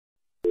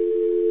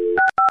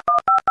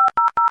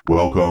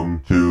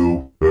Welcome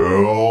to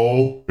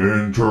Phil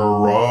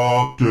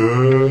Interrupted.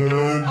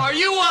 Are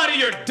you out of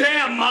your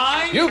damn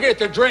mind? You get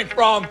to drink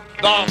from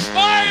the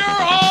fire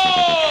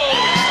hose!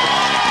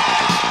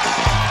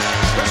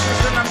 This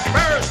is an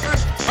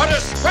embarrassment, a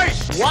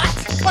disgrace! What?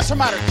 What's the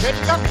matter, kid?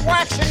 You got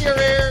wax in your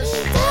ears?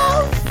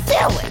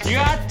 Don't do it. You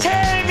are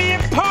tearing me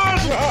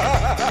apart!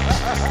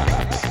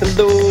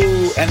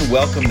 Hello, and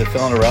welcome to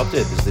Phil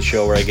Interrupted. This is the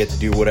show where I get to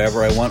do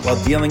whatever I want while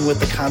dealing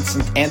with the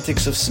constant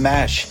antics of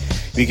Smash.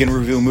 We can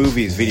review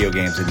movies, video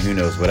games, and who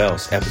knows what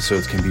else.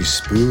 Episodes can be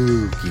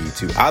spooky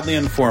to oddly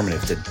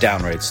informative to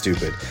downright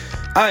stupid.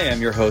 I am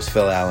your host,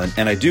 Phil Allen,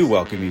 and I do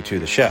welcome you to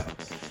the show.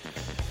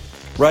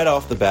 Right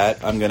off the bat,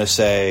 I'm going to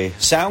say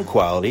sound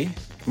quality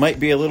might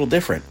be a little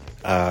different.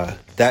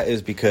 That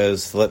is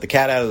because, to let the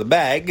cat out of the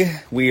bag,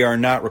 we are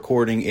not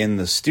recording in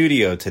the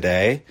studio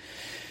today.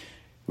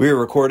 We are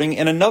recording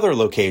in another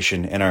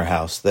location in our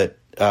house that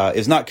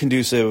is not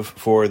conducive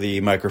for the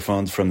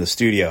microphones from the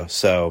studio.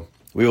 So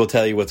we will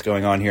tell you what's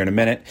going on here in a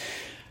minute.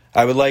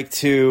 I would like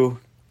to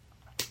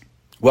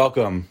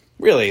welcome,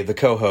 really, the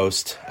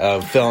co-host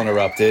of Phil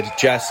Interrupted.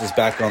 Jess is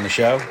back on the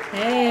show.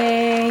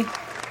 Hey.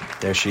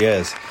 There she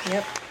is.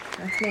 Yep,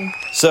 that's me.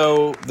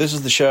 So this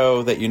is the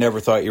show that you never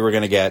thought you were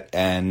going to get,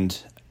 and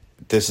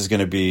this is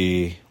going to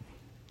be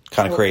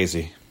kind of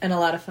crazy. And a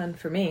lot of fun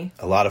for me.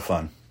 A lot of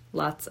fun.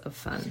 Lots of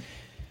fun.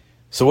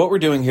 So what we're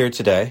doing here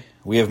today,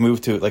 we have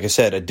moved to, like I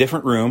said, a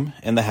different room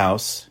in the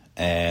house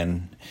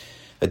and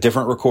a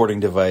different recording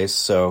device,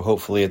 so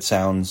hopefully it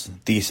sounds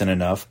decent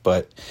enough.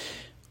 But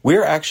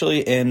we're actually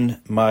in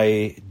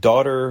my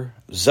daughter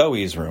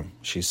Zoe's room.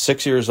 She's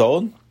 6 years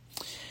old,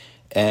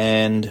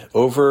 and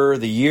over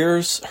the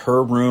years,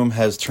 her room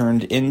has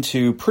turned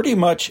into pretty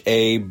much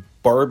a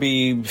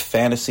Barbie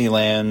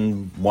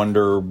Fantasyland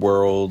Wonder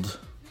World.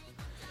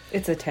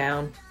 It's a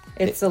town.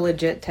 It's a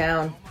legit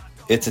town.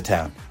 It's a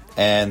town.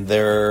 And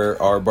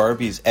there are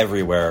Barbies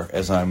everywhere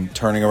as I'm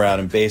turning around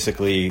in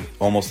basically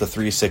almost a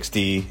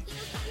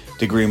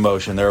 360-degree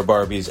motion. There are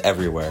Barbies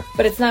everywhere.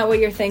 But it's not what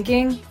you're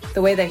thinking.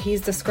 The way that he's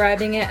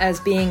describing it as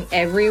being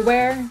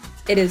everywhere,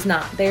 it is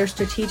not. They are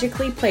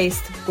strategically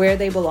placed where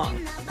they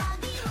belong.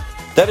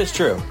 That is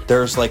true.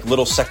 There's like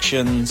little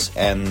sections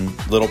and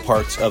little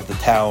parts of the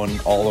town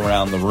all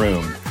around the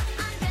room.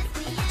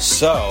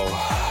 So,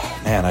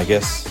 man, I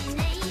guess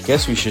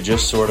we should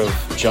just sort of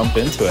jump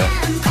into it.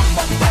 Come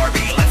on, Barbie,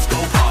 let's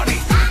go party.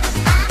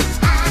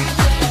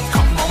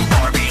 Come on,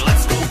 Barbie,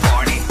 let's go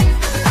party.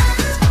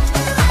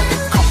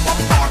 Come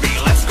on, Barbie,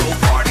 let's go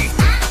party.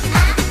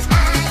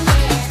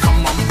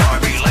 Come on,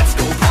 Barbie, let's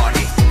go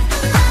party.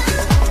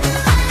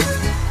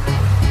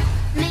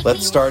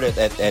 Let's start at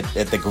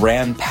the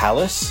Grand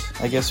Palace,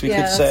 I guess we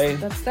could say.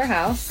 That's their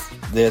house.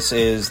 This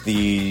is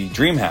the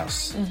Dream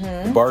House.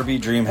 Mm-hmm. The Barbie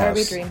Dream House.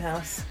 Barbie Dream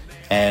House.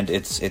 And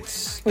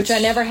Which I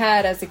never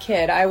had as a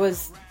kid. I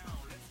was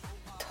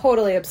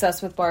totally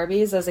obsessed with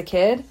Barbies as a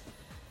kid,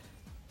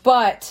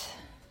 but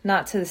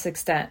not to this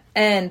extent.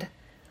 And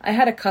I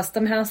had a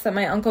custom house that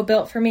my uncle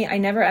built for me. I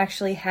never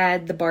actually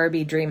had the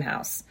Barbie Dream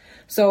House.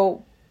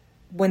 So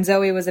when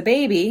Zoe was a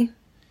baby,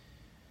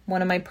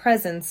 one of my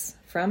presents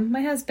from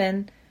my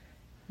husband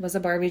was a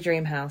Barbie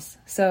Dream House.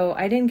 So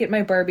I didn't get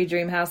my Barbie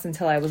Dream House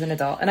until I was an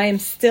adult. And I am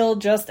still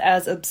just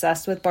as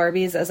obsessed with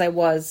Barbies as I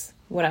was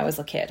when I was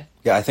a kid.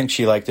 Yeah, I think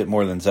she liked it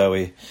more than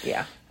Zoe.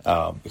 Yeah.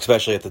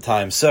 Especially at the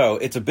time. So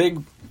it's a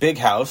big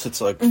house.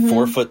 It's like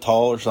 4 foot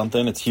tall or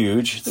something. It's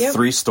huge. It's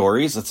 3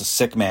 stories. It's a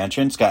sick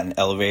mansion. It's got an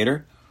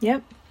elevator.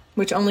 Yep.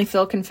 Which only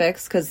Phil can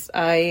fix because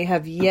I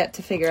have yet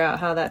to figure out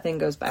how that thing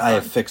goes back I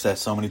on. have fixed that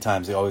so many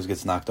times. It always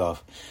gets knocked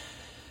off.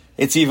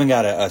 It's even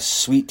got a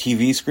sweet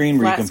TV screen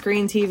where you can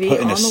screen TV put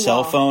in on a the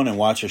cell wall. phone and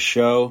watch a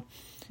show.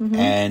 Mm-hmm.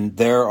 And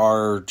there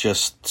are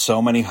just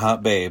so many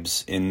hot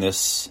babes in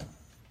this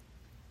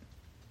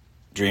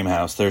Dream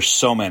House. There's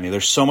so many.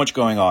 There's so much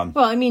going on.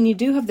 Well, I mean, you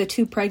do have the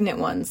 2 pregnant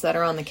ones that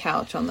are on the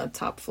couch on the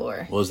top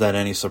floor. Was that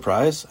any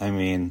surprise? I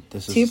mean,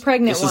 this is 2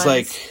 pregnant this ones. is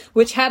like,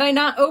 which had I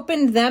not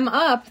opened them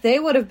up, they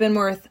would have been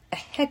worth a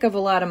heck of a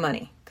lot of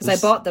money. Because I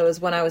bought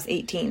those when I was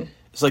 18.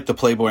 It's like the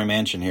Playboy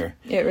Mansion here.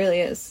 It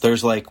really is.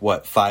 There's like,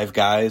 what, 5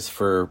 guys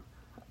for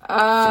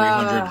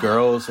 300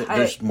 girls?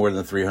 There's more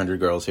than 300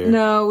 girls here.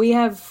 No, we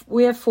have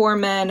 4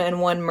 men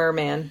and 1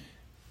 merman.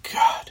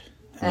 God,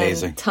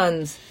 amazing. And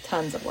tons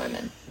of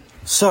women.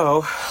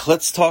 So,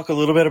 let's talk a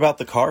little bit about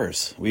the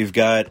cars. We've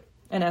got...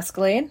 An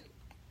Escalade?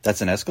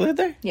 That's an Escalade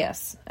there?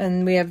 Yes.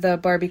 And we have the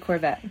Barbie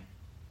Corvette.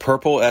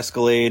 Purple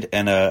Escalade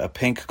and a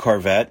pink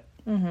Corvette.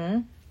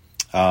 Mm-hmm.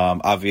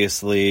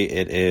 Obviously,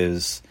 it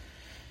is...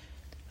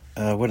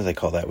 what do they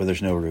call that, where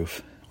there's no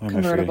roof?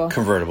 Convertible.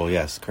 Convertible,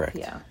 yes, correct.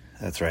 Yeah.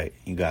 That's right.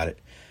 You got it.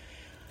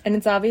 And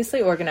it's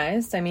obviously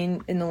organized. I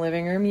mean, in the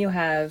living room, you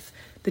have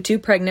the 2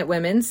 pregnant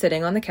women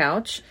sitting on the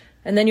couch,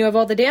 and then you have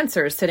all the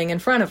dancers sitting in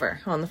front of her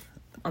on the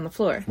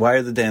floor. Why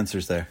are the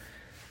dancers there?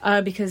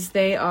 Because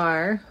they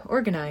are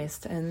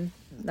organized, and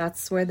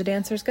that's where the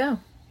dancers go.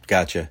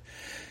 Gotcha.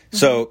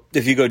 So,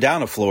 if you go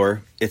down a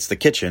floor, it's the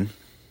kitchen.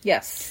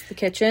 Yes, the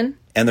kitchen.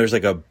 And there's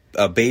like a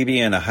a baby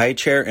in a high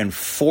chair and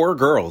 4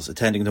 girls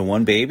attending to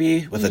one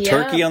baby with a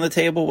turkey on the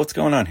table. What's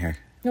going on here?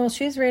 Well,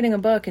 she's reading a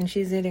book and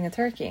she's eating a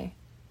turkey.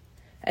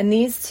 And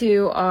these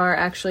two are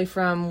actually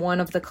from one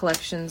of the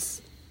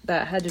collections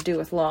that had to do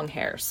with long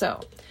hair.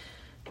 So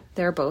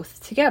they're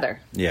both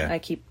together. Yeah. I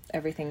keep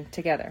everything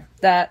together.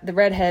 The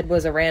redhead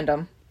was a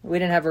random. We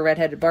didn't have a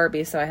redheaded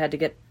Barbie, so I had to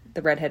get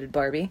the redheaded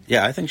Barbie.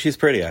 Yeah, I think she's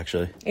pretty,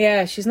 actually.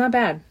 Yeah, she's not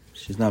bad.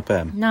 She's not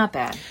bad. Not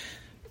bad.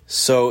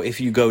 So if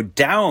you go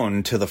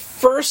down to the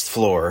first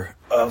floor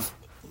of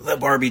the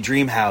Barbie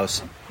Dream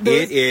House,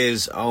 it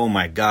is, oh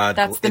my God.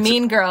 That's the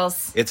Mean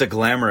Girls. It's a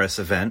glamorous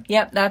event.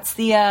 Yep, that's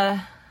the,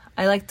 I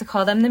like to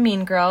call them the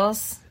Mean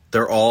Girls.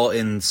 They're all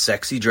in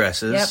sexy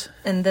dresses. Yep,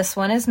 and this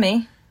one is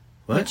me.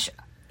 What? Which,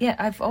 yeah,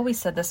 I've always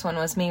said this one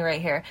was me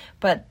right here.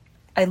 But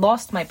I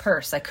lost my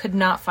purse. I could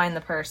not find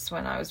the purse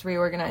when I was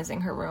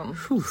reorganizing her room.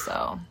 Whew,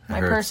 so my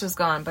purse was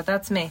gone, but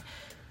that's me.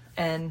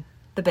 And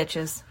the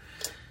bitches.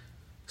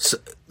 So,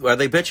 are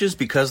they bitches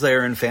because they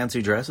are in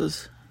fancy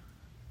dresses?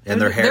 And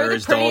their hair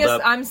is dolled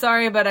up? I'm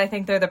sorry, but I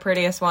think they're the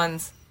prettiest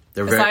ones.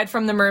 Aside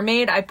from the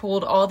mermaid, I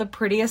pulled all the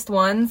prettiest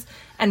ones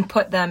and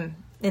put them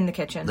in the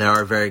kitchen. They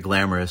are very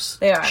glamorous.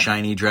 They are.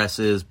 Shiny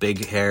dresses,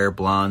 big hair,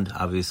 blonde,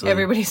 obviously.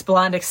 Everybody's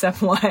blonde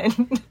except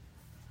one.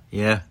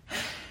 Yeah.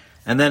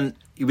 And then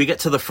we get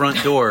to the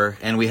front door,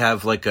 and we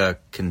have like a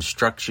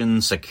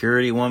construction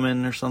security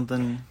woman or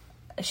something.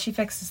 She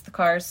fixes the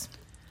cars.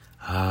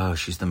 Oh,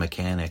 she's the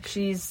mechanic.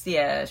 She's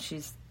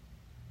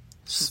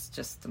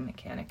just a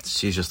mechanic.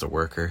 She's just a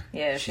worker.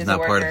 Yeah, she's not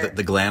part of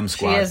the glam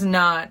squad. She is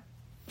not.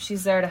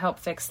 She's there to help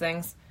fix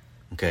things.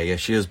 Okay, yeah,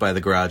 she is by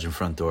the garage and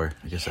front door.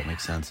 I guess that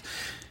makes sense.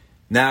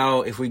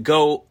 Now, if we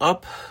go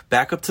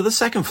back up to the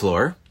second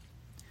floor,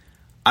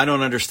 I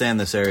don't understand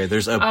this area.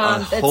 There's a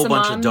whole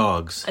bunch of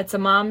dogs. It's a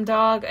mom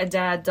dog, a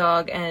dad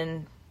dog,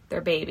 and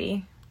their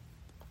baby.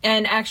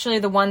 And actually,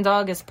 the one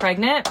dog is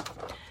pregnant.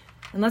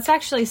 And let's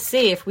actually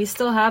see if we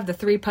still have the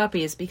 3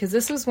 puppies, because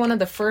this was one of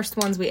the first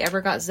ones we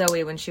ever got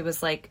Zoe when she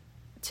was like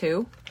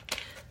 2.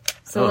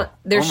 So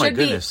there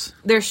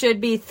should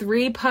be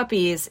 3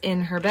 puppies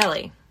in her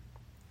belly.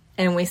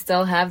 And we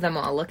still have them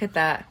all. Look at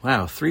that.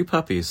 Wow, 3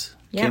 puppies.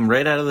 Yep. Came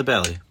right out of the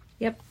belly.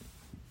 Yep.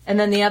 And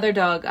then the other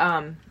dog,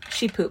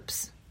 she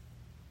poops.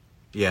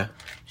 Yeah.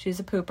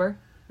 She's a pooper.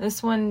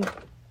 This one,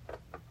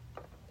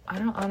 I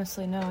don't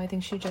honestly know. I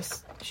think she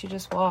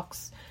just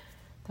walks.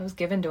 That was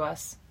given to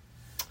us.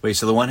 Wait,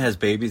 so the one has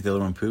babies, the other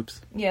one poops?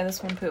 Yeah,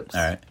 this one poops.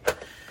 All right.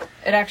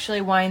 It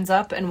actually winds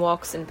up and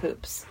walks and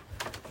poops.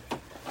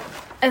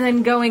 And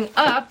then going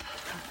up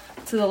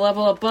to the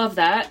level above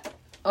that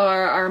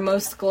are our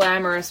most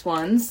glamorous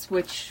ones,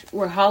 which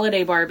were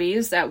holiday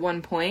Barbies at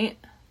one point.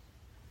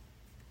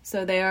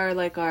 So they are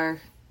like our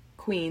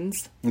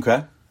queens.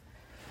 Okay.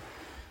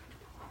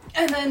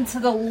 And then to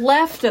the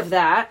left of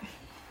that,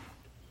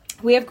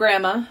 we have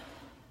Grandma.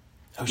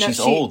 Oh, she's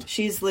old.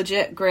 She's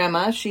legit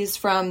Grandma. She's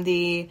from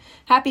the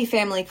Happy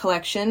Family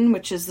collection,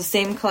 which is the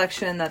same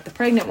collection that the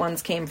pregnant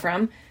ones came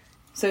from.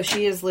 So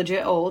she is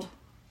legit old.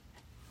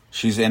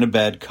 She's in a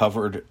bed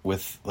covered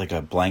with like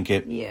a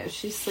blanket. Yeah,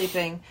 she's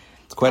sleeping.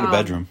 It's quite a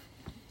bedroom.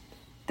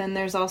 Then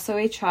there's also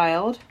a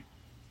child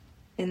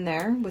in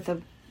there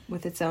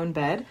with its own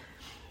bed,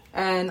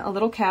 and a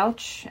little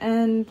couch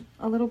and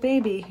a little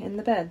baby in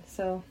the bed.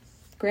 So,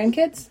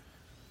 grandkids.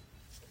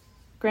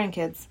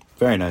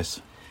 Very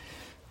nice.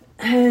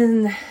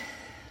 And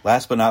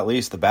last but not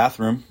least, the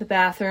bathroom. The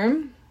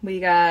bathroom. We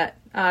got.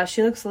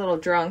 She looks a little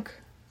drunk,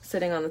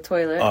 sitting on the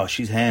toilet. Oh,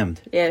 she's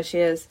hammed. Yeah, she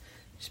is.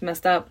 She's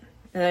messed up.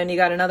 And then you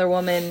got another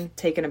woman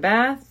taking a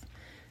bath.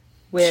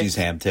 She's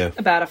hammed too.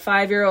 About a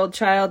 5-year-old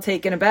child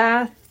taking a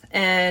bath,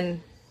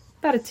 and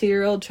about a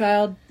 2-year-old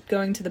child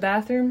going to the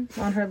bathroom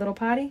on her little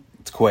potty.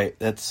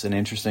 That's an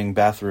interesting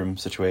bathroom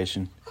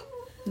situation.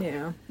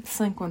 Yeah.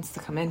 Slink wants to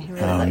come in. He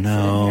really likes it in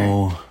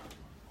here.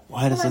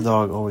 Why does the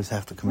dog always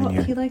have to come in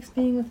here? He likes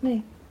being with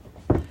me.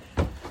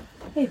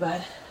 Hey,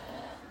 bud.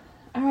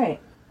 All right.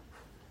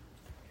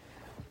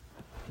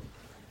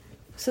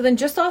 So then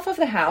just off of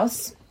the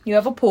house, you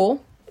have a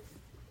pool.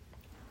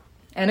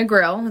 And a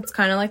grill. It's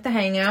kind of like the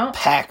hangout.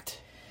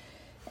 Packed.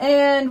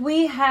 And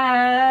we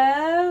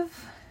have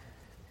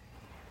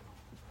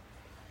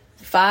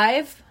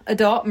 5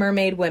 adult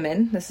mermaid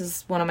women. This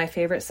is one of my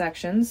favorite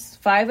sections.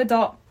 5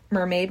 adult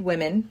mermaid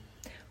women,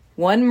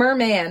 1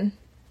 merman,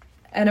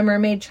 and a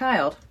mermaid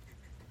child.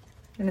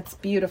 And it's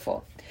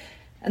beautiful.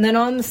 And then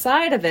on the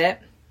side of it,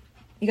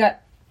 you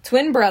got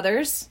twin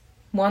brothers.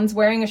 One's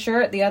wearing a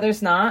shirt, the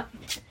other's not.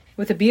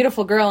 With a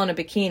beautiful girl in a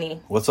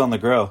bikini. What's on the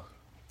grill?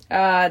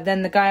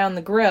 Then the guy on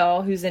the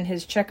grill, who's in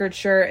his checkered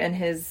shirt and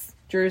his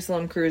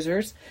Jerusalem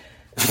cruisers,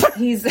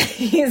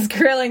 he's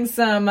grilling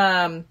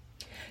some.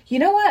 You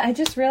know what? I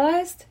just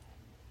realized.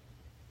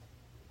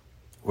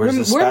 Where's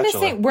the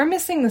spatula? We're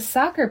missing the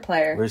soccer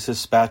player. Where's his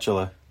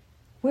spatula?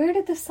 Where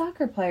did the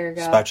soccer player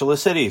go? Spatula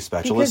City.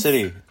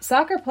 City.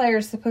 Soccer player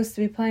is supposed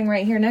to be playing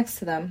right here next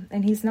to them,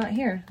 and he's not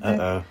here. Uh-oh.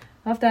 I'll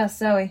have to ask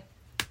Zoe.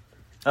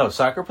 Oh,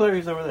 soccer player?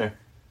 He's over there.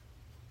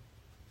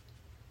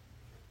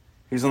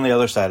 He's on the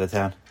other side of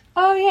town.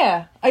 Oh,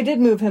 yeah. I did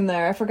move him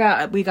there. I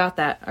forgot. We got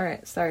that. All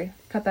right. Sorry.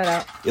 Cut that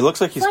out. It looks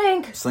like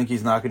Slink.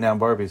 Slinky's knocking down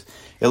Barbies.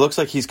 It looks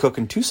like he's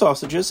cooking 2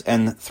 sausages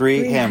and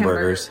 3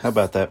 hamburgers. How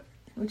about that?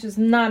 Which is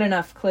not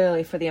enough,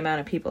 clearly, for the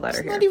amount of people that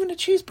are here. Not even a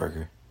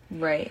cheeseburger.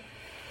 Right.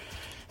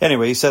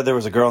 Anyway, you said there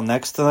was a girl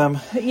next to them?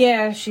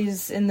 Yeah,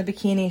 she's in the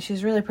bikini.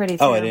 She's really pretty,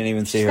 too. Oh, I didn't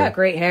even see her. She's got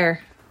great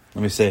hair.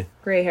 Let me see.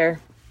 Great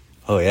hair.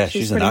 Oh, yeah,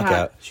 she's a pretty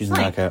knockout. hot. She's a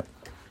knockout.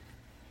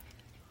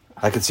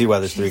 I can see why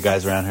there's 3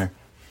 guys around her.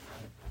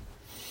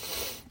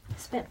 I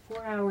spent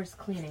 4 hours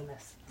cleaning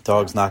this.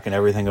 Dog's knocking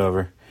everything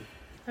over.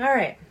 All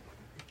right.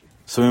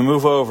 So we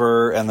move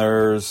over, and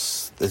we're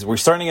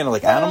starting into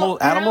like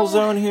animal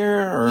zone here,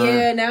 or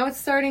yeah, now it's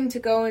starting to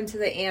go into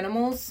the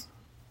animals.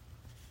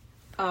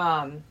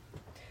 You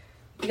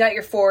got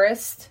your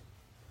forest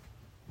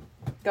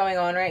going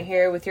on right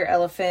here with your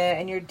elephant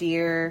and your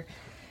deer,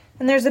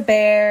 and there's a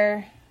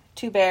bear,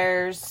 2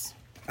 bears.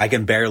 I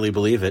can barely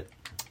believe it.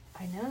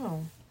 I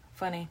know,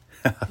 funny,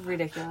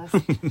 ridiculous.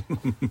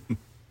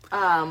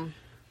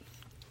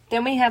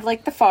 Then we have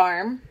like the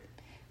farm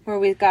where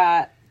we've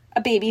got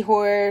a baby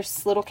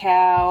horse, little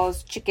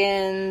cows,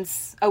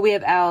 chickens. Oh, we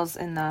have owls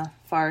in the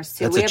forest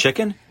too. That's we a have,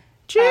 chicken?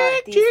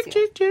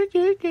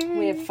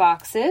 We have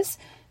foxes.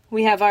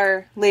 We have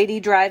our lady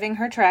driving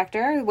her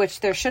tractor, which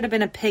there should have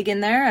been a pig in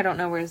there. I don't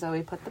know where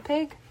Zoe put the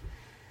pig.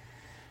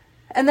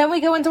 And then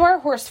we go into our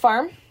horse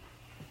farm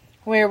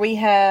where we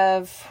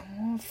have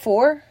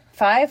 4,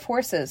 5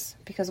 horses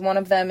because one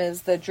of them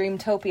is the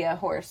Dreamtopia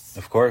horse.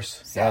 Of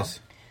course, yes.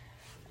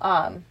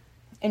 And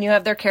you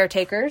have their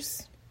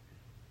caretakers.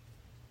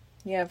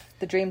 You have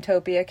the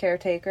Dreamtopia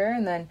caretaker,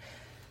 and then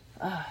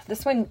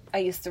this one, I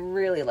used to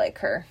really like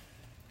her.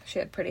 She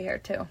had pretty hair,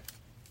 too.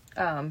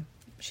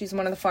 She's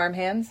one of the farm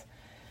hands.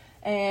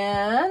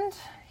 And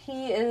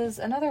he is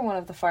another one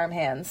of the farm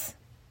hands.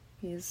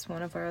 He's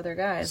one of our other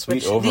guys.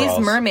 Sweet overalls.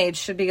 These mermaids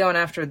should be going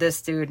after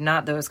this dude,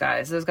 not those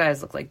guys. Those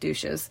guys look like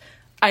douches.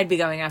 I'd be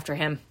going after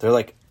him. They're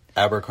like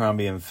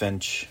Abercrombie and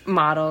Finch.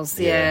 Models,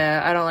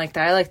 yeah. I don't like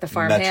that. I like the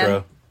farm hand.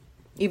 Metro.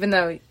 Even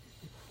though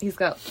he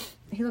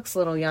looks a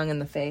little young in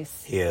the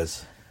face. He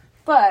is.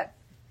 But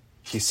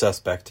He's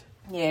suspect.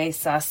 yeah, he's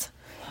sus.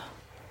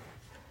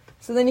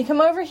 So then you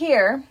come over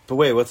here. But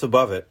wait, what's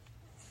above it?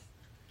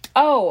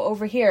 Oh,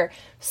 over here.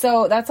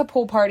 So that's a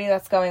pool party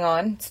that's going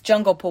on. It's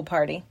jungle pool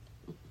party.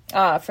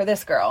 For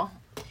this girl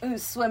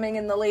who's swimming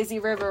in the lazy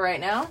river right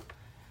now.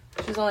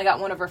 She's only got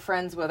one of her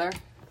friends with her.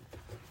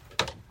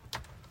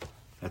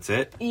 That's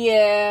it?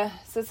 Yeah.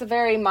 So it's a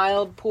very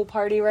mild pool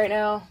party right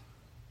now.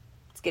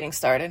 It's getting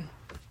started.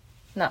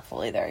 Not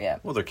fully there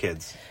yet. Well, they're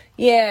kids.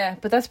 Yeah,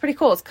 but that's pretty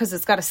cool. It's because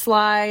it's got a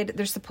slide.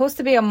 There's supposed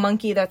to be a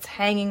monkey that's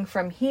hanging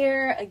from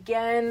here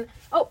again.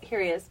 Oh,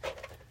 here he is.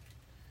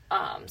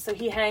 So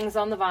he hangs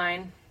on the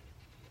vine.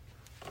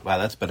 Wow,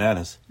 that's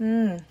bananas.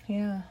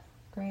 Yeah,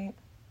 great.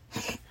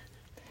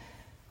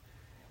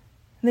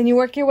 Then you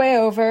work your way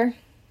over.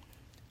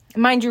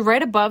 Mind you,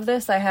 right above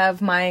this, I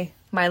have my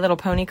Little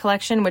Pony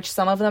collection, which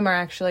some of them are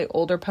actually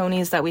older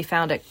ponies that we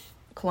found at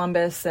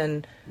Columbus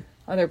and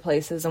other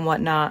places and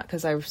whatnot,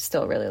 because I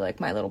still really like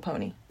My Little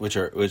Pony. Which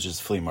is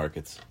flea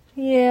markets.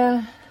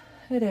 Yeah,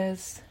 it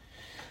is.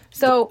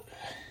 So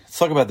Let's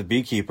talk about the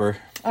beekeeper.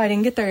 Oh, I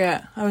didn't get there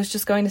yet. I was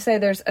just going to say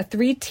there's a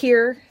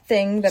 3-tier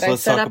thing that I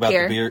set up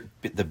here. Let's talk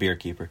about the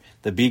beekeeper.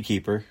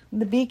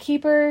 The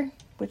beekeeper,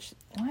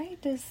 why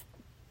does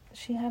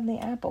she have the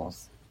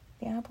apples?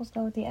 The apples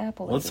go with the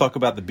apple. Let's talk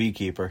about the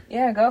beekeeper.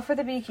 Yeah, go for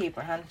the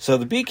beekeeper, hon. So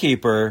the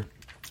beekeeper,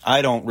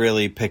 I don't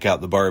really pick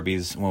out the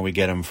Barbies when we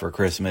get them for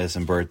Christmas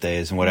and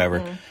birthdays and whatever.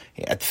 Mm-hmm.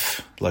 Yeah,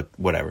 look,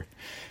 whatever.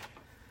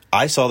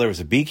 I saw there was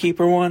a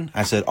beekeeper one.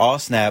 I said, oh,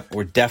 snap,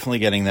 we're definitely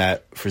getting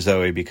that for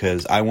Zoe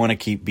because I want to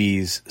keep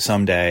bees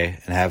someday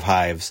and have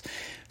hives.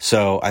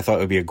 So I thought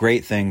it would be a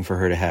great thing for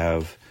her to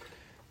have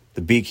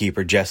the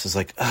beekeeper. Jess is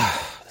like,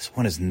 this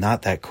one is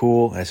not that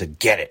cool. And I said,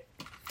 get it.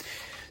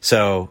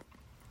 So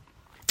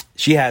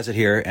she has it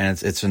here, and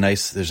it's a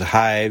nice, there's a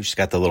hive. She's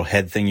got the little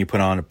head thing you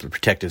put on, a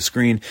protective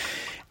screen.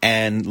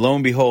 And lo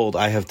and behold,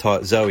 I have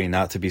taught Zoe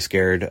not to be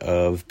scared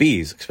of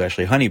bees,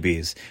 especially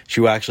honeybees.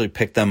 She will actually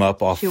pick them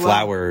up off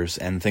flowers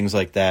and things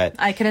like that.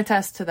 I can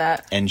attest to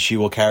that. And she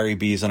will carry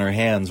bees on her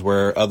hands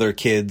where other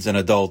kids and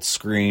adults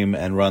scream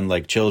and run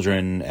like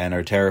children and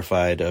are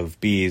terrified of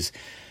bees.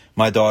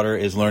 My daughter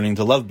is learning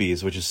to love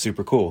bees, which is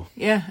super cool.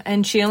 Yeah,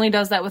 and she only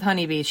does that with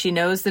honeybees. She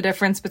knows the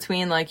difference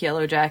between like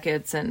yellow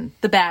jackets and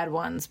the bad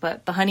ones,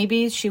 but the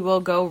honeybees she will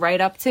go right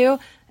up to.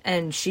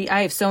 And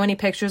I have so many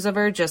pictures of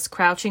her just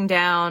crouching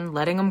down,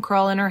 letting them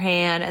crawl in her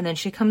hand, and then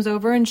she comes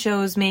over and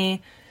shows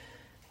me.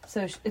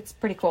 So it's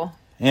pretty cool.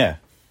 Yeah.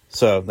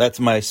 So that's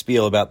my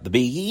spiel about the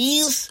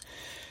bees.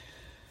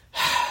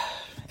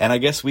 And I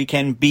guess we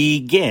can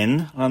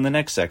begin on the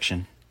next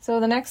section.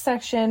 So the next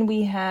section,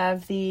 we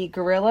have the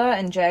gorilla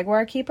and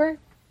jaguar keeper.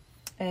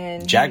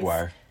 And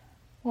jaguar?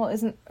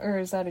 Is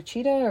that a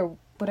cheetah or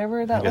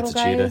whatever that little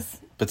guy is?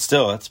 But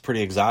still, that's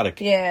pretty exotic.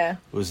 Yeah.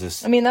 Who's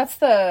this? I mean,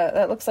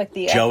 that looks like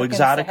the Joe African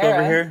Exotic Sahara.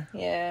 over here?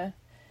 Yeah.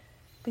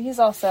 But he's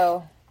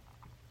also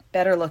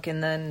better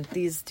looking than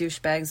these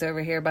douchebags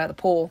over here by the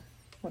pool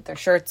with their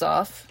shirts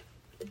off,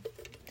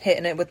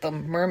 hitting it with the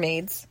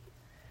mermaids.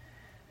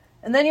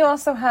 And then you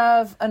also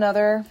have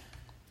another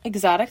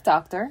exotic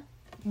doctor,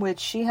 which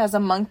she has a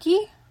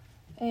monkey,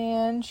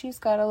 and she's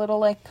got a little,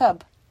 like,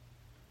 cub.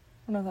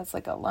 I don't know if that's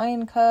like a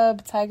lion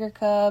cub, tiger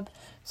cub.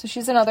 So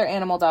she's another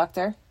animal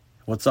doctor.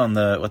 What's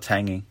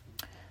hanging?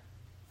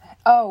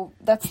 Oh,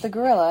 that's the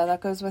gorilla.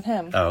 That goes with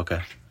him. Oh,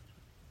 okay.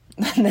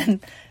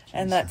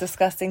 And that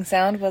disgusting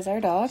sound was our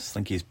dog.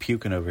 Slinky's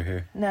puking over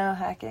here. No,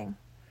 hacking.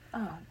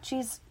 Oh,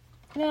 jeez.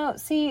 No,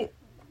 see,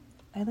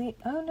 Eileen.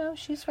 Oh, no,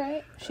 she's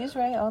right. She's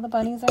right. All the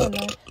bunnies are in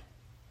there.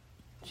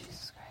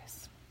 Jesus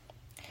Christ.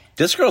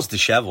 This girl's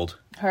disheveled.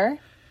 Her?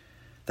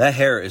 That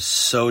hair is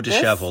so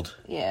disheveled.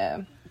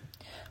 Yeah.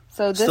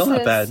 So this Still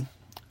not is bad.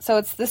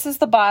 So this is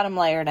the bottom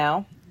layer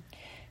now,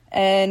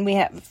 and we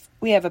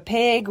have a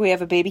pig, we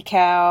have a baby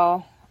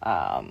cow,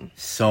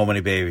 So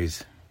many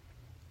babies.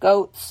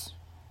 goats,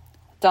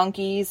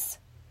 donkeys,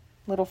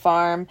 little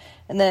farm,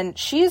 and then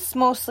she's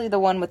mostly the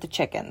one with the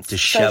chickens.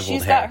 Disheveled so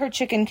she's hair. got her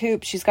chicken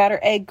coop, she's got her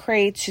egg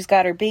crates, she's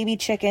got her baby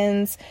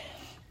chickens.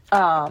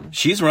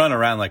 She's running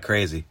around like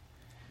crazy.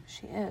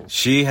 She is,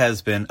 She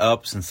has been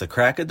up since the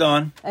crack of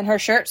dawn. and her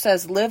shirt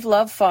says "Live,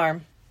 Love,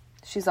 Farm."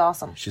 She's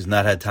awesome. She's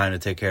not had time to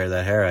take care of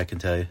that hair, I can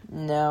tell you.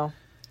 No.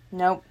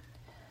 Nope.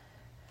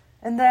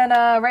 And then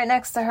right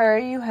next to her,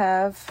 you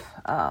have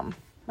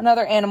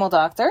another animal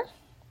doctor.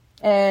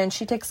 And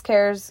she takes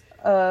care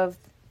of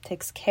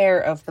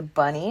the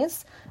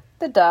bunnies,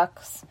 the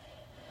ducks,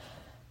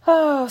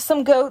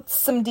 some goats,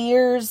 some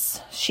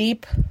deers,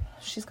 sheep.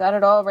 She's got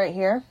it all right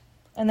here.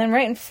 And then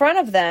right in front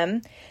of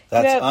them...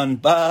 That's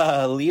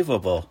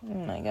unbelievable. Oh,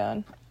 my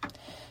God.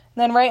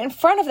 Then right in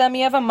front of them,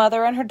 you have a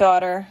mother and her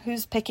daughter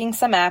who's picking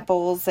some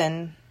apples,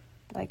 and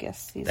I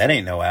guess these... That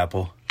ain't no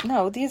apple.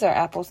 No, these are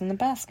apples in the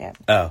basket.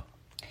 Oh.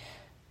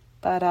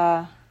 But,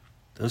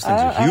 Those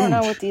things are huge. I don't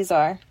know what these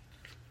are.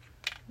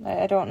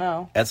 I don't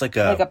know. That's like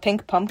a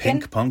pink pumpkin?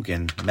 Pink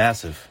pumpkin.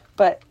 Massive.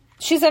 But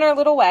she's in her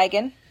little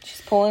wagon.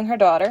 She's pulling her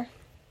daughter.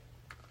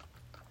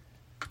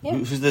 Yeah.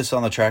 Who's this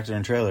on the tractor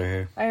and trailer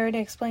here? I already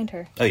explained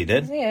her. Oh, you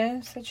did? Yeah,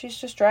 I said she's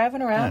just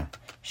driving around. Yeah.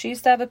 She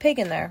used to have a pig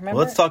in there, remember?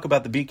 Well, let's talk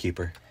about the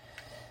beekeeper.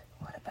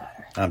 What about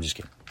her? I'm just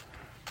kidding.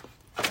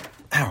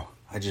 Ow.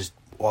 I just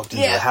walked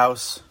into the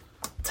house.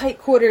 Tight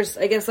quarters.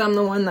 I guess I'm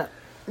the one that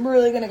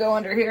really going to go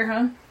under here,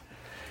 huh?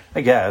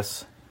 I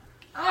guess.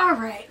 All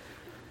right.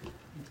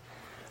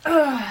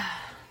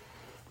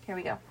 Here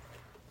we go.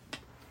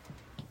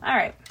 All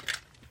right.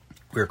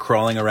 We're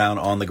crawling around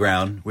on the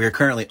ground. We are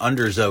currently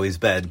under Zoe's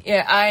bed.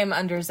 Yeah, I'm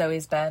under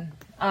Zoe's bed.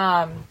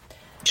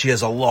 She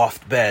has a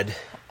loft bed.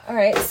 All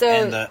right, so...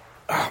 And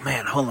oh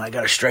man, hold on, I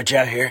gotta stretch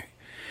out here.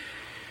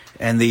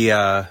 And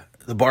the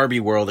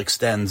Barbie world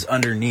extends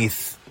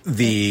underneath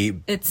the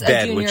it's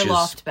bed, a junior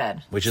loft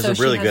bed. Which is So a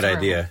really she has good room.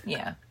 idea.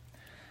 Yeah.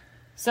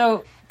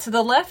 So to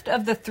the left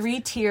of the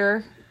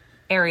 3-tier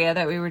area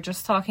that we were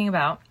just talking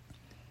about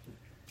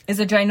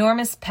is a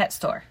ginormous pet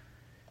store.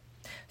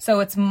 So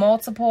it's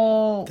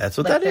multiple... That's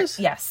what that is?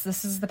 Yes,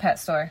 this is the pet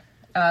store.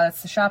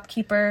 That's the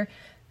shopkeeper.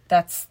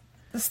 That's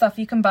the stuff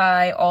you can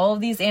buy. All of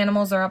these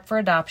animals are up for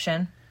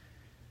adoption.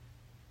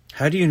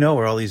 How do you know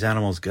where all these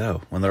animals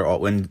go when they're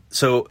all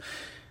so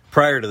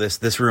prior to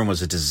this room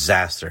was a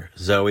disaster.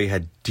 Zoe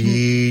had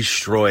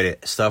destroyed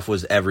it. Stuff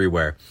was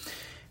everywhere.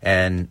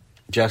 And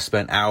Jeff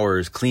spent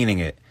hours cleaning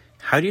it.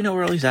 How do you know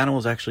where all these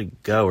animals actually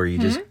go? Or are you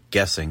just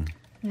guessing?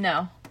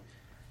 No.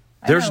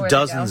 There's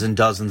dozens and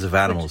dozens of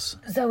animals.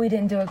 Zoe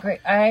didn't do a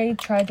great... I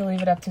tried to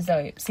leave it up to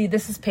Zoe. See,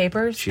 this is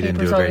Papers. She didn't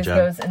Papers do a great job.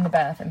 always goes in the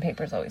bath, and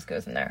Papers always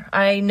goes in there.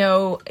 I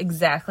know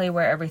exactly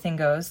where everything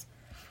goes,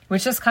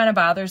 which just kind of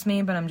bothers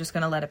me, but I'm just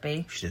going to let it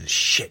be. She did a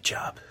shit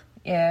job.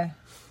 Yeah.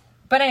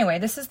 But anyway,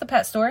 this is the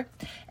pet store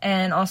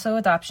and also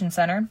adoption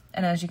center.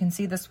 And as you can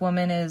see, this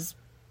woman is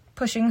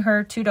pushing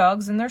her 2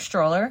 dogs in their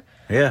stroller.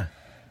 Yeah.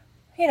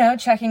 You know,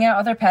 checking out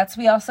other pets.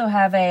 We also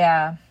have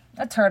a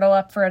turtle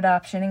up for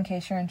adoption in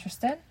case you're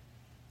interested.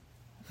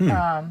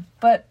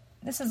 But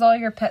this is all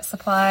your pet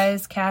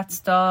supplies, cats,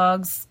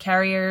 dogs,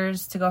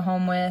 carriers to go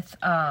home with.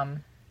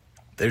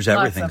 There's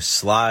everything.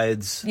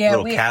 Slides,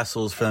 little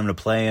castles for them to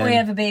play in. We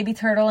have a baby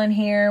turtle in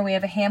here. We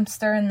have a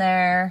hamster in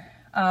there.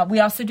 We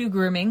also do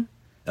grooming.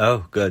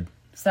 Oh, good.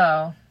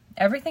 So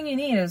everything you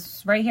need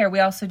is right here.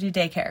 We also do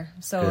daycare.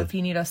 So Good. if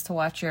you need us to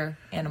watch your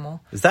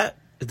animal.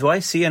 Do I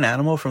see an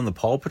animal from the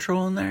Paw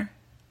Patrol in there?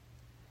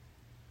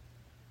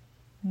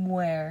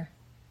 Where?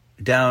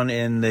 Down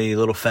in the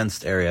little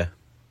fenced area.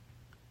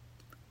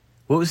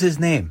 What was his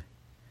name?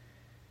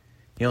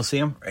 You don't see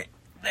him? Right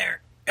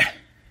there.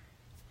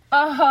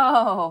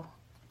 Oh.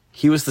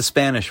 He was the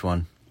Spanish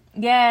one.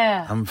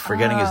 Yeah. I'm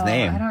forgetting his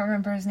name. I don't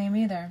remember his name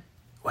either.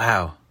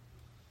 Wow.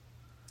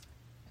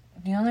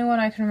 The only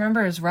one I can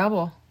remember is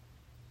Rebel.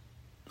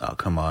 Oh,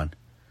 come on.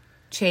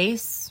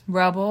 Chase,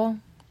 Rebel,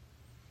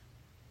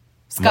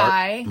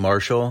 Sky,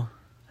 Marshall,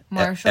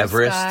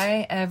 Everest.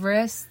 Sky,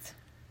 Everest,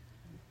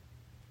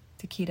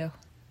 Taquito.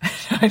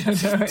 I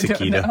don't know.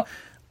 Taquito.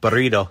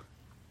 Burrito.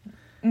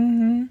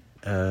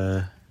 Mm-hmm.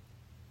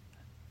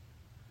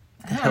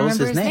 I don't hell is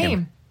remember his his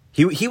name?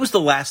 name. He was the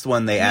last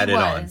one they added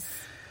on. Was.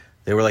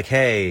 They were like,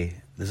 hey,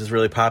 this is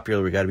really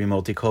popular. We got to be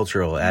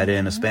multicultural. Add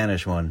in a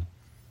Spanish one.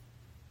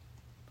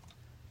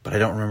 But I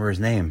don't remember his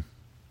name.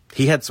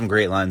 He had some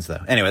great lines,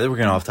 though. Anyway, we're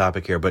getting off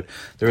topic here, but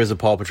there is a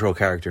Paw Patrol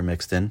character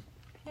mixed in.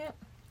 Yeah.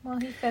 Well,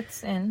 he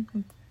fits in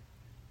with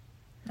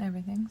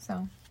everything,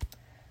 so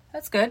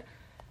that's good.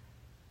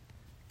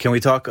 Can we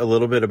talk a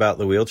little bit about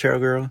the wheelchair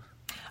girl?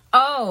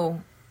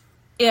 Oh,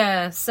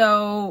 yeah.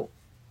 So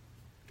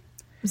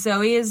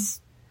Zoe is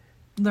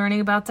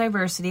learning about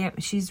diversity.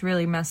 She's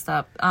really messed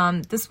up.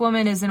 This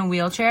woman is in a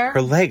wheelchair.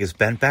 Her leg is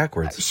bent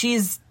backwards.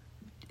 She's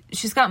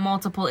got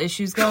multiple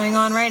issues going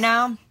on right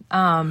now.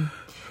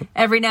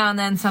 Every now and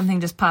then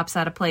something just pops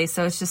out of place,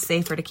 so it's just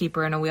safer to keep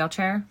her in a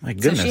wheelchair. My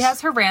goodness. So she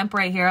has her ramp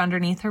right here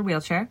underneath her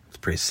wheelchair. It's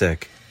pretty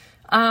sick.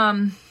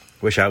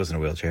 Wish I was in a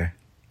wheelchair.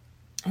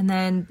 And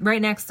then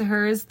right next to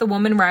her is the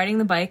woman riding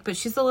the bike, but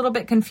she's a little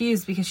bit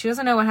confused because she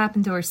doesn't know what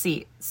happened to her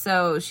seat.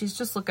 So she's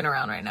just looking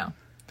around right now.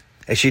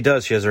 And she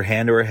does. She has her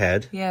hand to her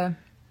head. Yeah.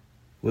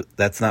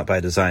 That's not by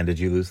design. Did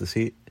you lose the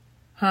seat?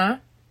 Huh?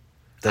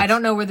 I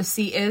don't know where the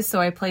seat is, so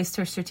I placed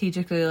her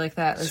strategically like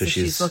that, as So if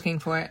she's looking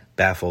for it.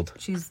 Baffled.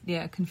 She's,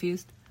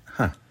 confused.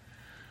 Huh.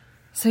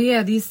 So,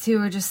 yeah, these two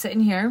are just sitting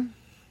here.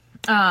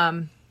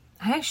 I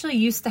actually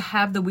used to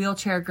have the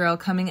wheelchair girl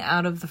coming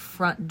out of the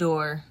front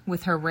door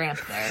with her ramp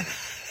there.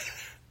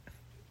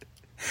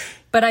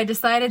 But I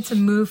decided to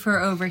move her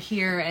over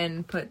here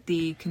and put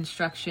the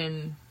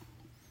construction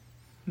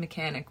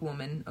mechanic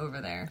woman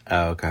over there.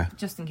 Oh, okay.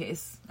 Just in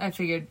case. I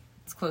figured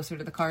it's closer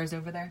to the cars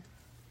over there.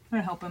 I'm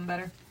going to help them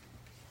better.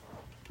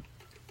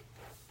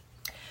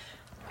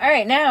 All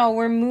right, now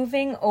we're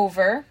moving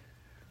over.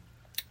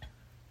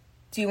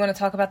 Do you want to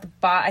talk about the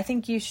bottom? I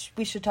think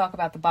we should talk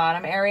about the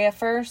bottom area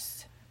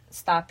first.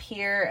 Stop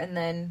here and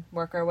then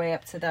work our way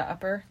up to the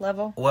upper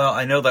level. Well,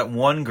 I know that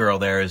one girl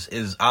there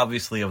is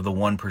obviously of the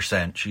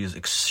 1%. She is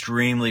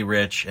extremely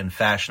rich and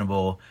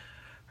fashionable,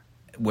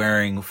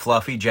 wearing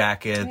fluffy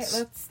jackets. Wait,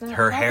 let's not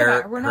her talk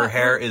hair about it. her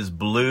hair is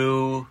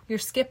blue. You're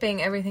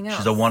skipping everything else.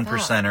 She's a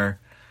 1%er.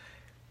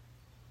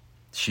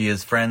 She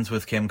is friends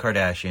with Kim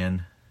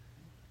Kardashian.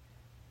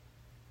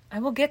 I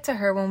will get to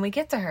her when we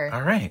get to her.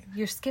 All right.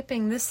 You're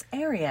skipping this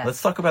area.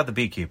 Let's talk about the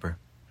beekeeper.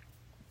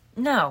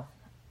 No.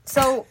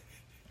 So,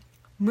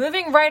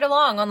 moving right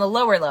along on the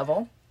lower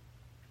level,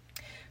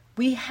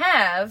 we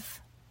have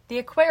the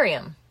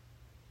aquarium.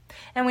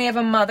 And we have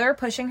a mother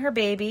pushing her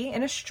baby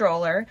in a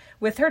stroller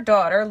with her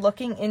daughter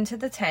looking into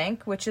the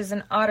tank, which is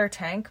an otter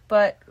tank,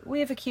 but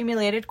we have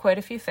accumulated quite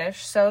a few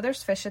fish, so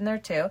there's fish in there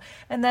too.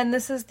 And then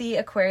this is the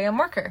aquarium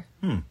worker.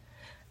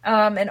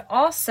 And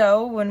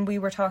also, when we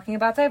were talking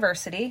about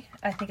diversity,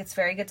 I think it's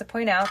very good to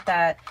point out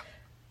that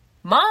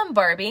Mom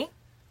Barbie,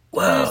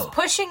 who's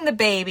pushing the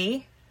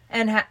baby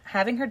and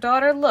having her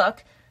daughter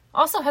look,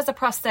 also has a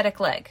prosthetic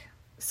leg.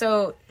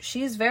 So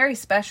she's very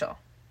special.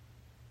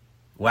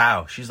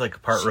 Wow, she's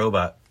like part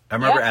robot. I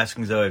remember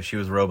asking Zoe if she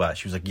was a robot.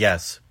 She was like,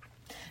 yes.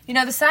 You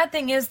know, the sad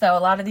thing is, though, a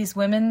lot of these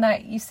women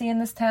that you see in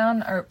this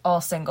town are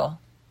all single.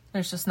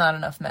 There's just not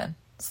enough men.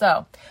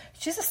 So,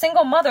 she's a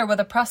single mother with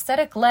a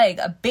prosthetic leg,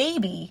 a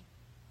baby,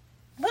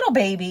 little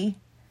baby,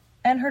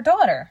 and her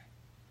daughter.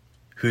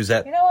 Who's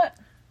that? You know what?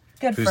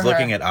 Good for her. Who's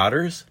looking at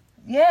otters?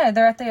 Yeah,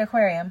 they're at the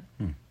aquarium.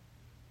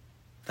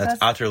 That's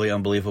utterly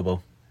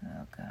unbelievable.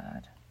 Oh,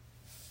 God.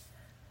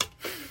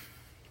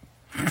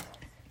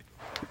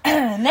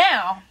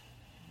 Now,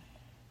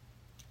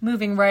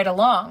 moving right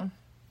along.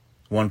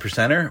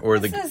 1%er or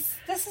This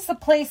is a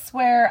place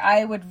where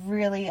I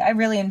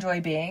really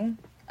enjoy being.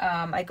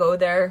 I go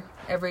there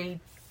every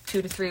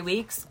 2 to 3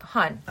 weeks.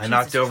 I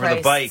knocked over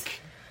the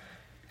bike.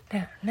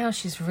 Now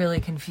she's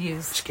really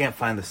confused. She can't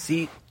find the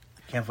seat.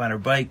 Can't find her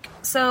bike.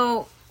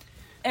 So,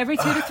 every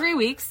 2 to 3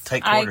 weeks...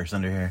 Tight quarters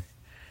under here.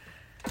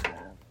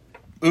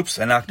 Oops,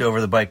 I knocked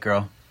over the bike,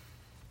 girl.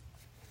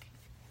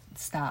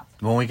 Stop.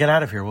 When we get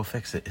out of here, we'll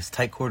fix it. It's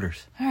tight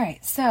quarters. All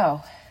right,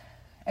 so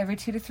every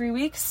 2 to 3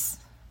 weeks,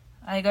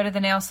 I go to the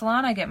nail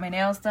salon. I get my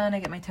nails done. I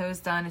get my toes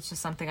done. It's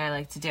just something I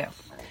like to do.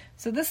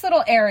 So this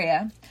little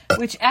area,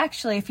 which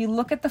actually, if you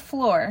look at the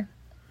floor,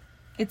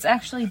 it's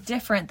actually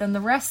different than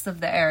the rest of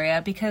the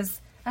area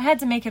because I had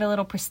to make it a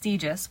little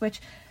prestigious,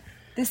 which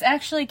this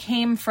actually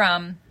came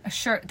from a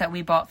shirt that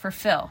we bought for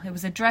Phil. It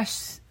was a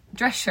dress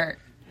shirt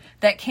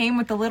that came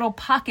with the little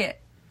pocket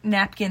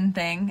napkin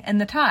thing and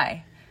the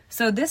tie.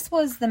 So this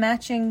was the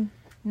matching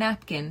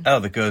napkin. Oh,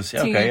 that goes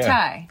to your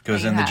tie.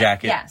 Goes in the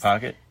jacket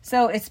pocket.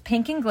 So it's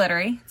pink and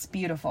glittery. It's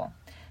beautiful.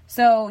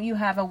 So you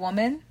have a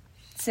woman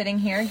sitting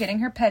here getting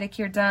her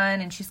pedicure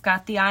done, and she's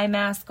got the eye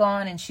mask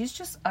on, and she's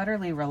just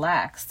utterly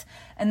relaxed.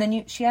 And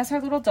then she has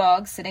her little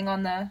dog sitting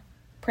on the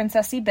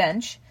princessy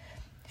bench.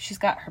 She's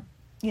got her,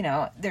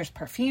 there's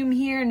perfume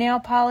here, nail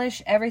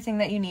polish, everything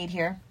that you need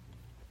here.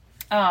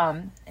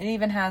 It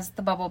even has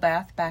the bubble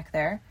bath back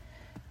there.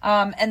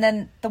 And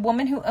then the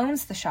woman who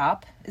owns the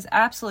shop is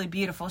absolutely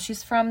beautiful.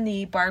 She's from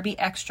the Barbie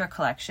Extra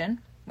collection,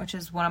 which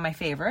is one of my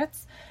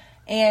favorites.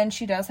 And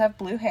she does have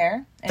blue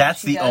hair.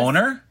 That's the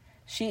owner?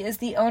 She is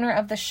the owner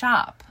of the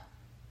shop.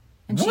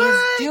 And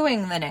What? she's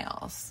doing the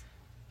nails.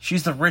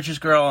 She's the richest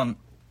girl on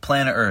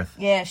planet Earth.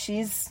 Yeah,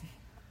 she's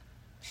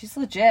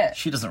legit.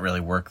 She doesn't really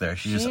work there.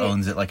 She just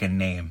owns it like a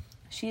name.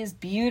 She is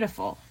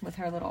beautiful with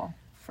her little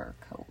fur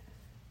coat.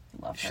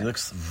 Love her. She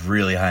looks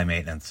really high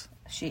maintenance.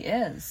 She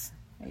is.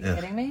 Are you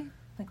kidding me?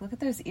 Like, look at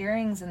those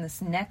earrings and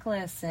this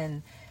necklace,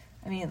 and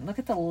I mean, look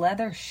at the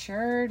leather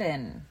shirt,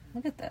 and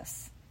look at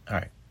this. All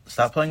right.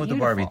 Stop playing with the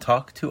Barbie.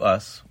 Talk to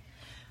us.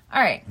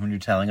 All right. When you're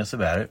telling us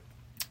about it.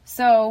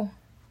 So,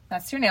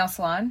 that's your nail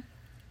salon.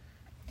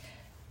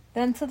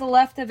 Then to the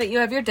left of it, you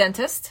have your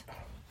dentist.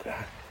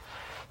 God.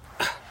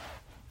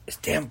 This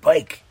damn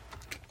bike.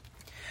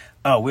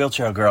 Oh,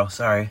 wheelchair girl.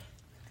 Sorry.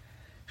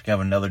 She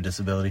have another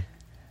disability.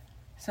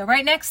 So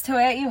right next to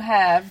it, you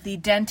have the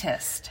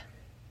dentist.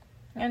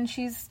 And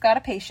she's got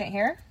a patient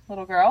here,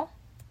 little girl,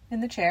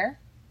 in the chair.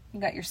 You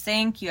got your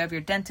sink, you have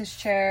your dentist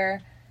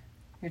chair,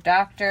 your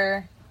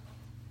doctor.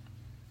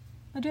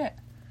 Legit.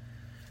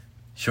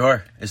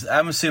 Sure.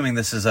 I'm assuming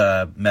this is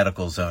a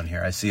medical zone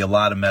here. I see a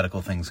lot of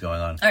medical things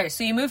going on. All right,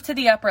 so you move to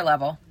the upper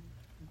level.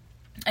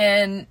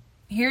 And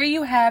here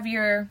you have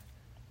your...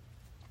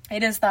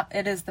 It is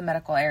the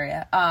medical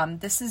area.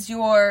 This is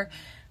your...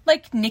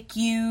 like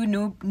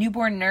NICU,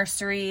 newborn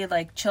nursery,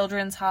 like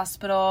children's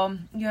hospital.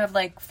 You have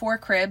like 4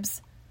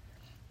 cribs.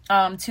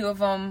 2 of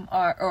them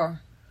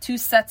or 2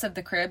 sets of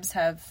the cribs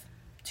have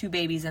 2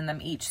 babies in them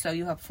each. So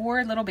you have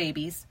 4 little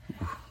babies.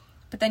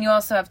 But then you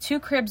also have 2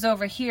 cribs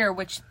over here,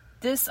 which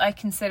this I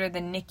consider the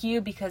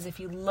NICU because if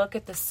you look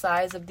at the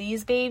size of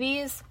these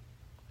babies,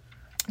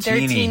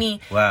 they're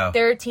teeny. Wow.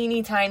 They're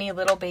teeny tiny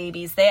little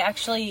babies. They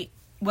actually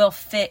will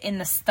fit in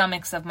the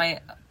stomachs of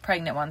my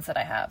pregnant ones that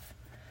I have.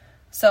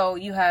 So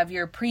you have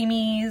your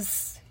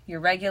preemies,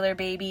 your regular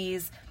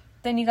babies.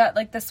 Then you got,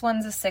 like, this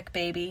one's a sick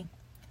baby.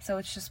 So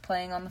it's just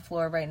playing on the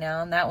floor right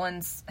now. And that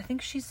one's, I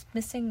think she's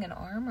missing an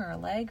arm or a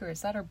leg, or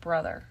is that her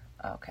brother?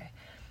 Oh, okay.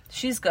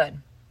 She's good.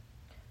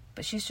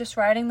 But she's just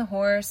riding the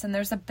horse, and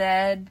there's a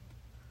bed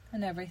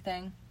and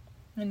everything.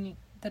 And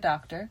the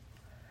doctor.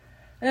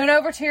 And then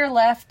over to your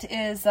left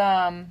is, we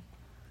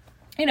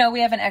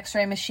have an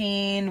x-ray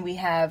machine. We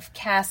have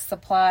cast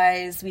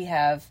supplies. We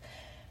have,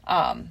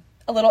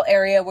 a little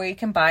area where you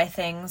can buy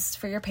things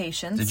for your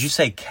patients. Did you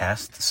say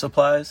cast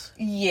supplies?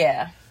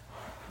 Yeah.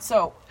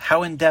 So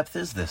how in depth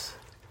is this?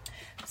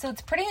 So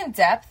it's pretty in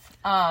depth.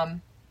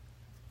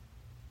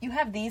 You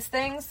have these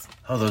things.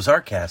 Oh, those are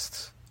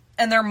casts.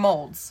 And they're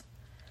molds.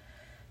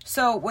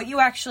 So what you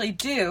actually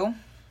do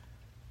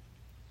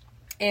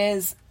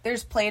is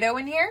there's Play-Doh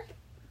in here.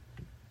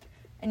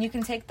 And you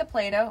can take the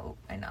Play-Doh. Oh,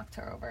 I knocked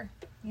her over.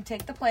 You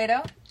take the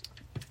Play-Doh.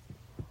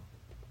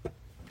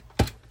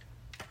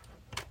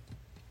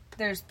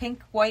 There's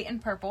pink, white, and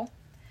purple.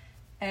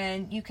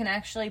 And you can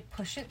actually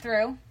push it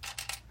through.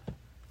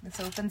 This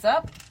opens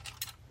up.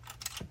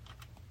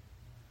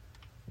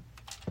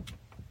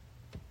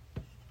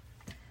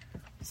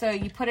 So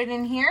you put it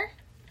in here.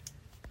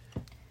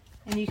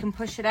 And you can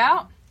push it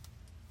out.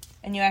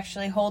 And you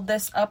actually hold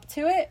this up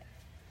to it.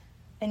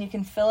 And you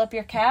can fill up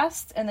your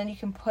cast. And then you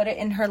can put it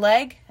in her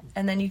leg.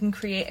 And then you can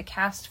create a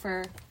cast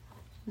for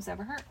who's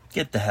ever hurt.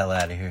 Get the hell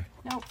out of here.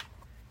 Nope.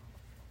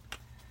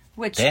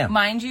 Which, damn.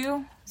 Mind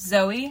you,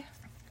 Zoe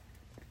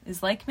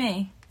is like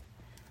me.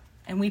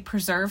 And we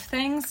preserve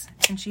things.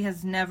 And she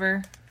has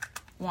never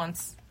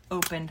once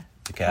opened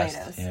the cast.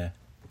 Play-Dohs. Yeah.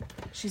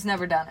 She's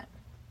never done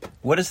it.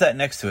 What is that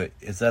next to it?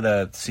 Is that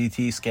a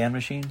CT scan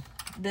machine?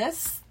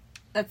 That's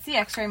the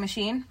x-ray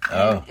machine.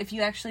 Oh. And if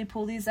you actually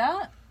pull these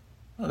out.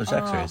 Oh, there's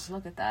x-rays.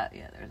 Look at that.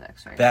 Yeah, there's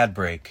x-rays. Bad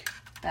break.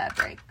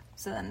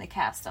 So then they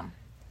cast them.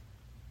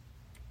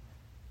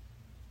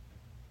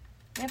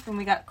 Yep, and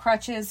we got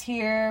crutches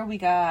here. We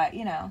got,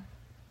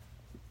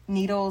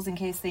 needles in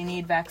case they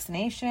need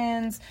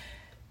vaccinations.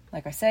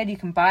 Like I said, you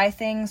can buy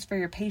things for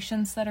your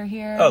patients that are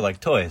here. Oh,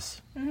 like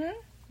toys. Mm-hmm.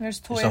 There's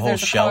toys. There's a whole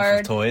shelf card,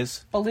 of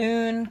toys.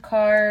 Balloon,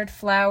 card,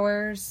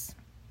 flowers.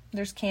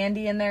 There's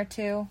candy in there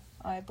too.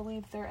 I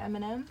believe they're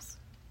M&Ms.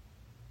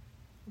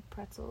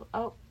 Pretzel.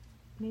 Oh,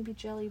 maybe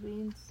jelly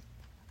beans.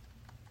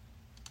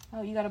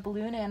 Oh, you got a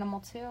balloon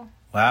animal too.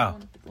 Wow.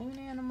 A balloon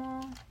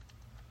animal.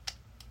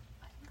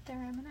 I think they're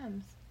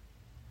M&Ms.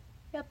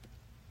 Yep.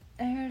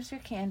 And here's your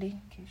candy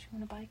in case you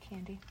want to buy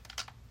candy.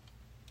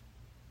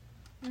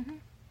 Mm-hmm.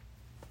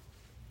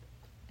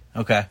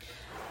 Okay.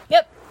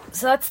 Yep.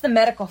 So that's the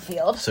medical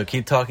field. So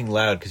keep talking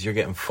loud because you're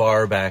getting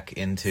far back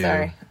into...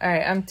 Sorry. All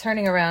right, I'm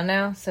turning around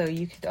now so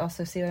you could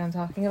also see what I'm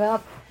talking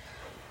about.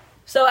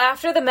 So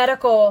after the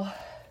medical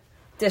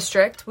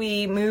district,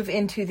 we move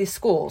into the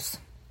schools.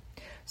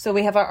 So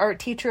we have our art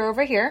teacher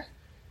over here.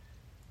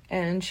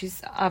 And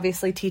she's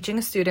obviously teaching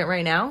a student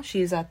right now.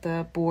 She's at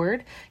the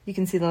board. You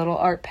can see the little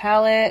art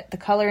palette, the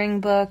coloring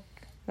book.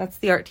 That's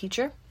the art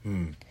teacher.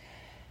 Then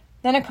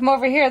I come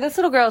over here. This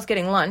little girl's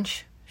getting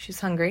lunch. She's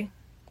hungry.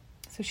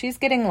 So she's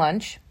getting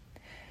lunch.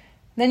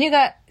 Then you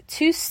got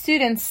 2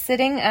 students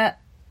sitting at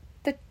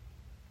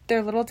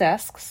their little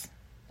desks.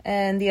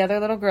 And the other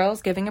little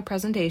girl's giving a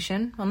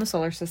presentation on the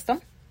solar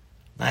system.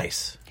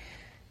 Nice.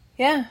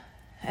 Yeah.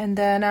 And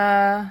then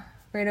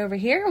right over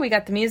here, we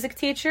got the music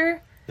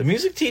teacher. The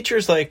music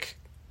teacher's like...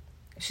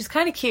 She's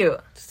kind of cute.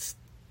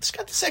 She's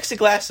got the sexy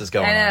glasses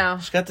going on. I know.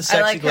 She's got the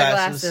sexy like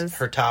glasses.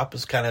 Her top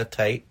is kind of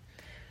tight.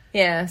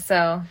 Yeah,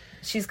 so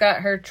she's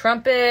got her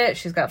trumpet.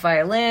 She's got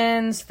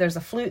violins. There's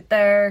a flute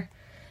there.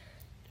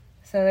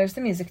 So there's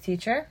the music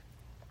teacher.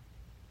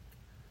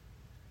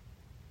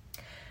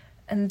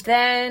 And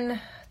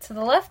then to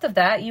the left of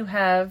that, you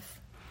have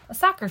a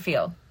soccer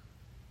field.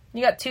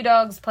 You got 2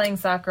 dogs playing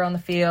soccer on the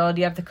field.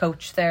 You have the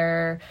coach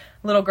there,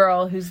 little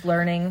girl who's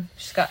learning.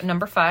 She's got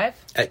number 5.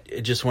 I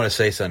just want to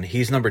say something.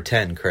 He's number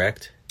 10,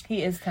 correct?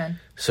 He is 10.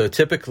 So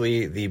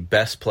typically the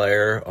best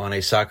player on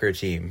a soccer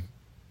team,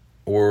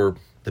 or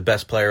the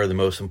best player or the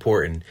most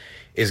important,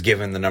 is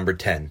given the number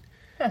 10.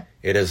 Huh.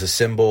 It is a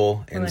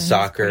symbol in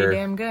soccer. He's pretty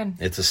damn good.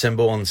 It's a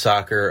symbol in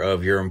soccer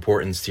of your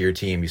importance to your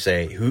team. You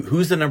say,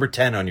 who's the number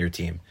 10 on your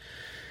team?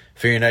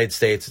 For the United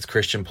States, it's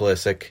Christian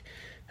Pulisic.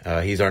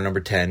 He's our number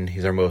 10.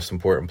 He's our most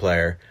important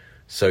player.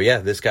 So,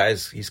 yeah,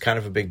 he's kind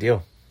of a big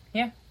deal.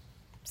 Yeah.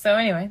 So,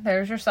 anyway,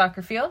 there's your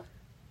soccer field.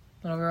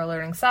 Little girl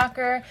learning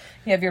soccer.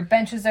 You have your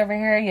benches over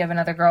here. You have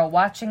another girl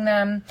watching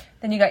them.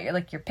 Then you got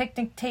your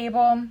picnic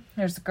table.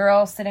 There's a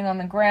girl sitting on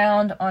the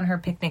ground on her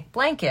picnic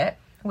blanket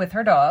with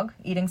her dog,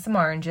 eating some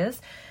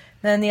oranges.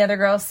 Then the other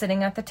girl's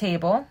sitting at the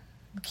table.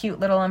 Cute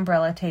little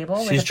umbrella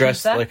table. She's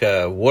dressed like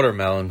a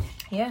watermelon.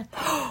 Yeah.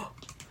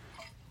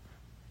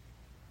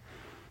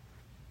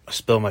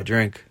 Spill my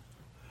drink.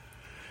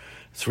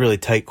 It's really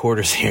tight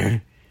quarters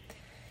here.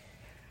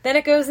 Then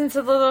it goes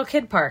into the little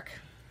kid park.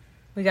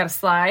 We got a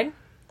slide.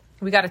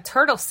 We got a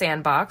turtle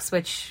sandbox,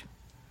 which,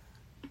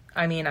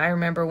 I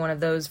remember one of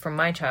those from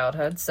my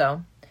childhood.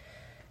 So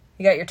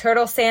you got your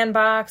turtle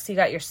sandbox, you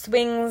got your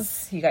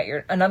swings, you got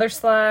another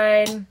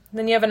slide.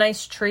 Then you have a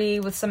nice tree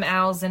with some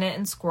owls in it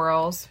and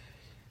squirrels.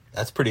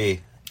 That's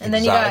pretty and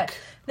exotic.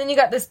 Then you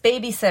got this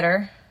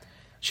babysitter.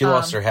 She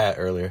lost her hat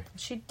earlier.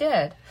 She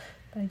did.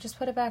 But I just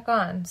put it back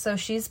on. So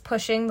she's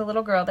pushing the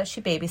little girl that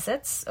she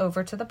babysits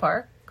over to the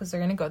park because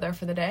they're going to go there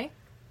for the day.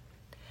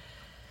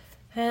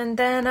 And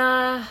then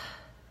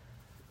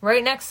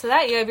right next to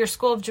that, you have your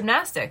school of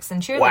gymnastics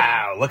and cheerleading.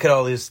 Wow, look at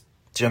all these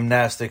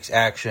gymnastics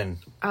action.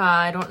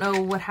 I don't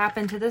know what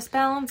happened to this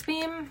balance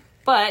beam,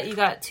 but you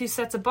got 2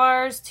 sets of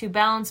bars, 2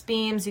 balance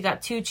beams. You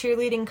got 2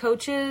 cheerleading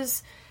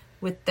coaches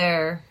with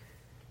their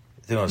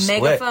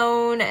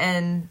megaphone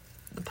and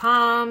the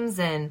palms,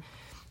 and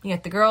you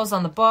got the girls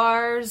on the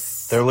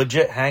bars. They're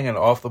legit hanging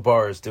off the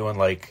bars doing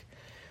like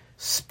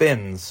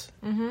spins.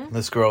 Mm-hmm.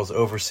 This girl's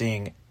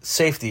overseeing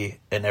safety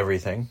and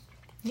everything.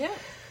 Yeah.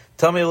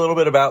 Tell me a little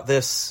bit about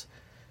this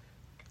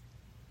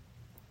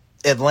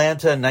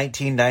Atlanta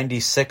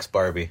 1996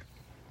 Barbie.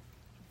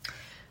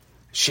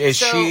 Wait,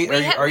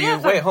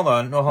 hold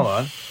on.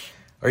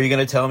 Are you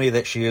going to tell me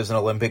that she is an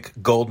Olympic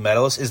gold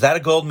medalist? Is that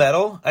a gold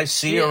medal I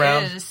see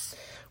around? Is.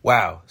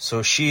 Wow.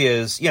 So she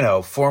is,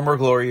 former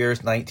glory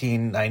years,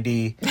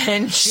 1996.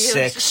 And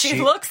she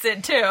looks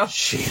it, too.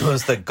 She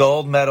was the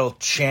gold medal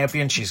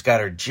champion. She's got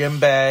her gym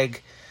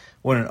bag.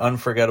 What an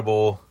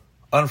unforgettable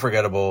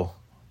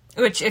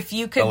Which, if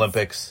you could...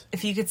 Olympics.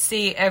 If you could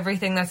see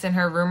everything that's in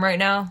her room right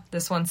now,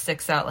 this one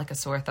sticks out like a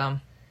sore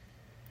thumb.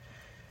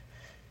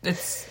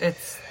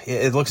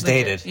 It looks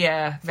legit. Dated.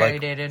 Yeah, very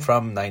dated.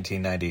 From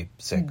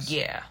 1996.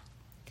 Yeah.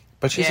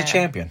 But she's a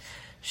champion.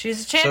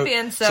 She's a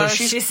champion, so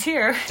she's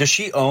here. Does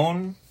she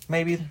own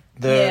maybe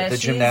the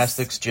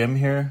gymnastics gym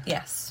here?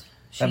 Yes.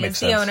 She is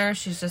the owner.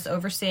 She's just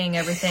overseeing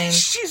everything.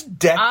 She's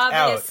decked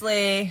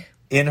Obviously. out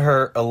in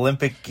her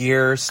Olympic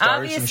gear,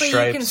 stars and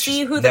stripes. You can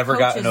see who the never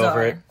coaches gotten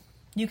over are. it.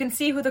 You can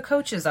see who the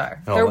coaches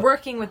are. They're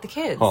working with the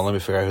kids. Hold on, let me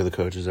figure out who the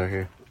coaches are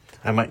here.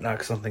 I might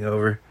knock something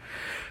over.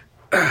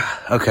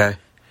 Okay.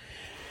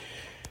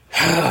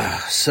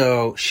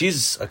 So,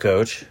 she's a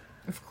coach.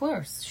 Of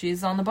course.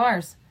 She's on the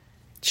bars.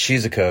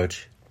 She's a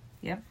coach.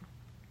 Yep.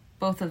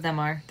 Both of them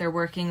are. They're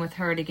working with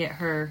her to get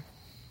her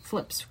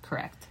flips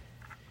correct.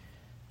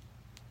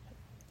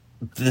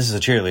 This is a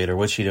cheerleader.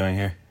 What's she doing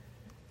here?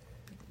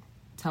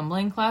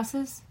 Tumbling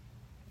classes?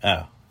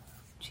 Oh.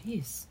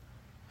 Jeez.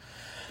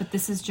 But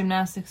this is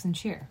gymnastics and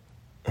cheer.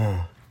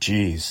 Oh,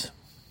 jeez.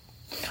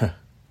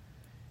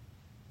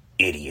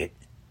 Idiot.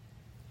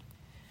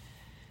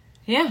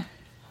 Yeah.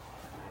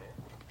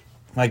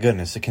 My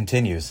goodness, it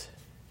continues.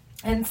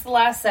 And it's the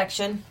last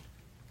section.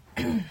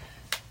 It's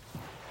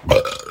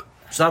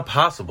not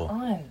possible.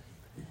 All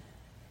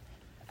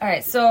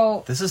right,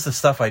 so... This is the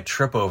stuff I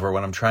trip over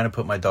when I'm trying to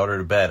put my daughter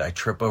to bed. I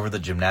trip over the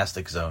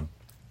gymnastic zone.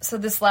 So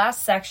this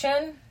last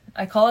section,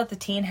 I call it the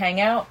teen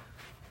hangout.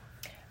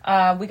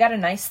 We got a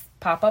nice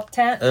pop-up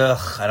tent.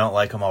 Ugh, I don't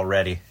like them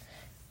already.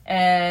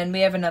 And we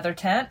have another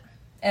tent.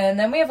 And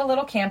then we have a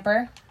little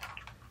camper.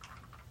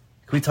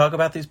 Can we talk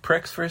about these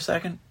pricks for a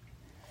second?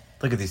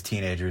 Look at these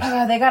teenagers.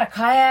 They got a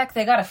kayak.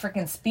 They got a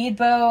freaking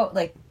speedboat.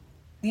 Like,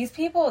 these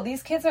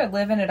kids are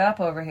living it up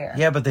over here.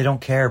 Yeah, but they don't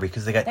care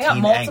because they got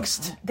teen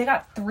angst. They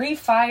got 3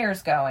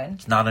 fires going.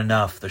 It's not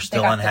enough. They're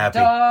still unhappy.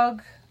 They got the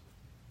dog.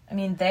 I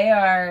mean, they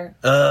are...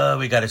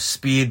 We got a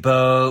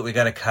speedboat. We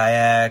got a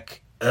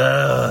kayak.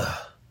 Ugh.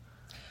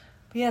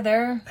 But yeah,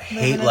 they're I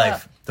hate living it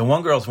life. up. The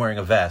one girl's wearing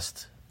a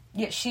vest.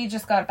 Yeah, she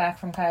just got back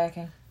from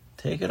kayaking.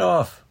 Take it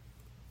off.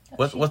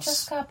 She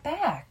just got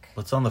back.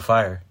 What's on the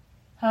fire?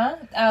 Huh?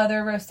 Oh,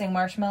 they're roasting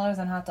marshmallows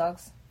and hot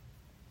dogs.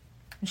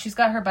 And she's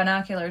got her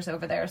binoculars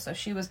over there, so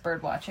she was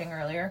bird watching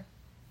earlier.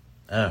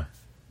 Oh.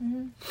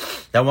 Mm-hmm.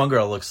 That one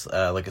girl looks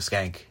like a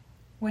skank.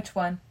 Which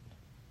one?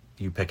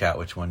 You pick out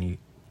which one and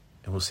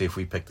we'll see if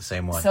we pick the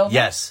same one. Silver?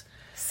 Yes.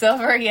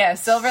 Silver, yeah.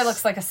 Silver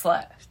looks like a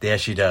slut. Yeah,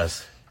 she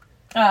does.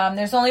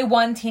 There's only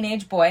one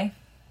teenage boy.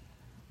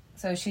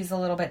 So she's a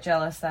little bit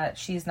jealous that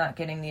she's not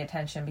getting the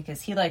attention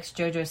because he likes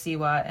JoJo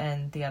Siwa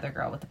and the other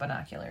girl with the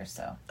binoculars.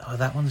 So Oh,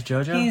 that one's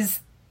JoJo?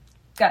 he's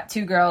got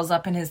 2 girls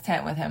up in his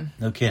tent with him.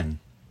 No kidding.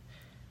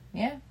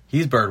 Yeah.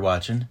 He's bird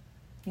watching.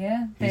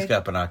 Yeah. He's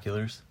got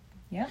binoculars.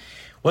 Yeah.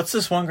 What's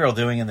this one girl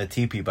doing in the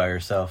teepee by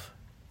herself?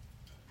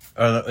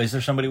 Or is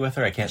there somebody with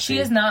her? I can't see. She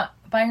is not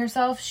by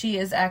herself. She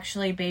is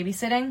actually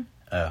babysitting.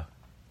 Oh.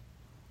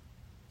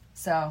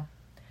 So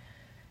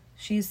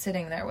she's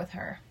sitting there with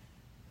her.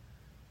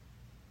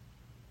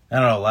 I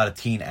don't know, a lot of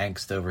teen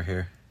angst over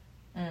here.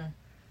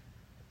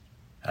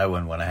 I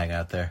wouldn't want to hang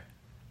out there.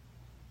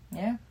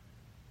 Yeah.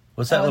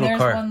 What's that little there's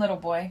car? one little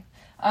boy.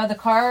 The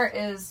car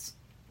is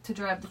to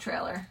drive the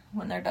trailer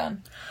when they're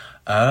done.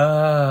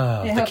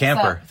 Oh, It the hooks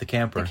camper. up. The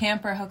camper. The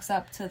camper hooks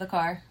up to the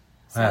car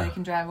so Wow. they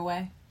can drive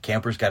away.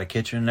 Camper's got a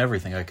kitchen and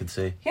everything, I could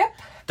see. Yep.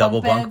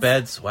 Double bunk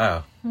beds. Wow.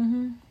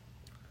 Mm-hmm.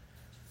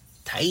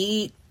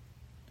 Tight.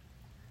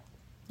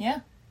 Yeah.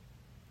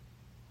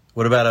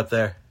 What about up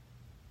there?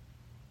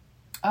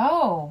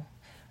 Oh,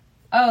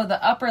 the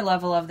upper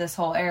level of this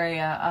whole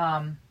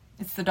area.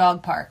 It's the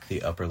dog park.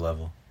 The upper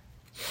level.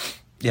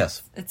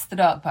 Yes. It's the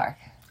dog park.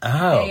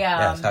 Oh,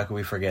 yes. How could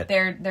we forget?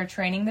 They're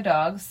training the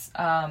dogs.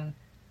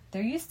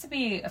 There used to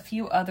be a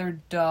few other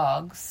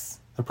dogs.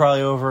 They're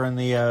probably over in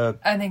the,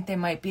 I think they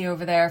might be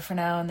over there for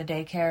now in the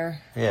daycare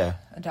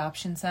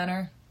adoption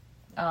center.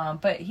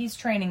 But he's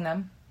training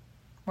them,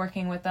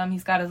 working with them.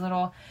 He's got his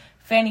little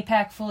fanny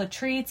pack full of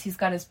treats. He's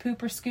got his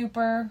pooper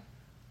scooper.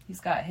 He's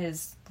got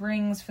his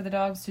rings for the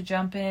dogs to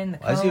jump in. The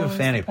cones, Why does he have a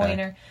fanny the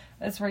pointer. pack?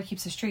 That's where he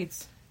keeps his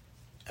treats.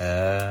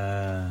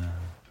 I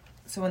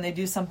So when they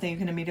do something, you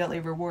can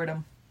immediately reward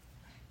them.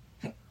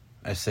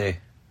 see.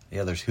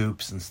 Yeah, there's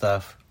hoops and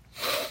stuff.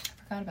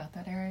 I forgot about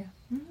that area.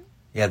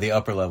 Yeah, the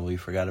upper level, you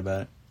forgot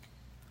about it.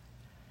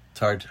 It's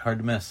hard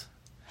to miss.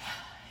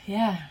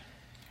 Yeah.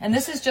 And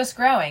this is just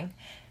growing.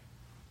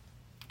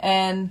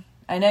 And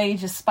I know you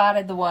just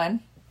spotted the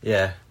one.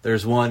 Yeah,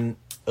 there's one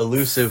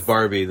elusive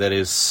Barbie that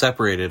is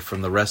separated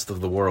from the rest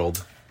of the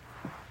world.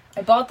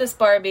 I bought this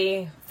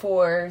Barbie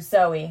for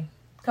Zoe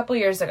a couple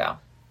years ago.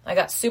 I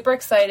got super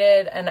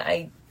excited, and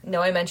I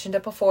know I mentioned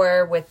it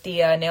before with the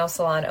nail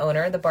salon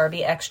owner, the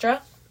Barbie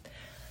Extra.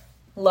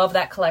 Love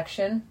that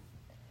collection.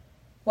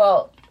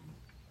 Well,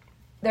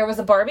 there was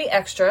a Barbie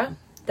Extra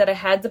that I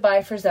had to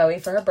buy for Zoe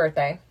for her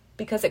birthday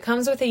because it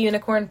comes with a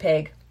unicorn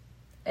pig,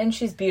 and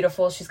she's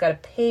beautiful. She's got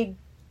a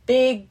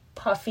big,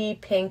 puffy,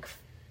 pink,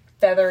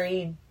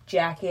 feathery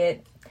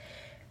jacket,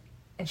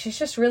 and she's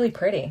just really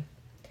pretty.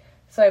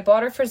 So I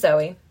bought her for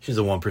Zoe. She's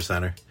a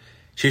 1%er.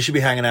 She should be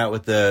hanging out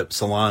with the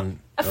salon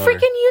A owner.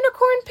 freaking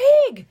unicorn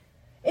pig!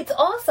 It's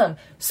awesome.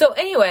 So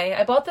anyway,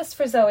 I bought this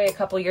for Zoe a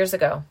couple years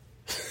ago.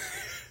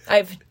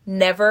 I've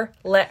never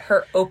let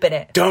her open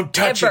it. Don't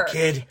touch ever. it,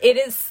 kid. It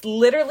is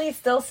literally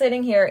still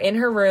sitting here in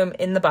her room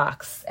in the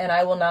box, and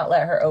I will not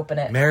let her open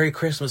it. Merry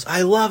Christmas.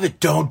 I love it.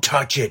 Don't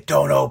touch it.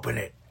 Don't open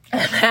it. I'm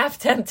half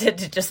tempted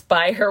to just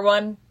buy her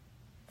one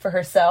for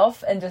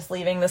herself and just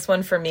leaving this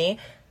one for me.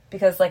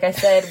 Because like I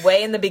said,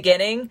 way in the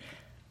beginning,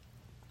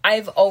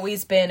 I've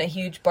always been a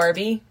huge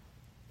Barbie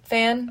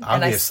fan.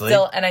 Obviously.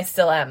 And I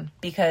still am.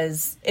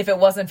 Because if it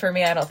wasn't for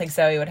me, I don't think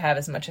Zoe would have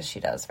as much as she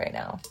does right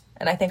now.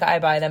 And I think I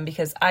buy them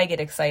because I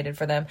get excited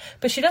for them.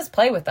 But she does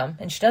play with them,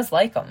 and she does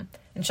like them.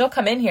 And she'll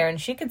come in here, and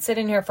she could sit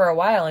in here for a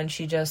while, and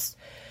she just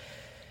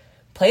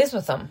plays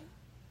with them.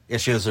 Yeah,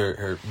 she has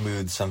her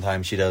moods.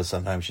 Sometimes she does,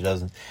 sometimes she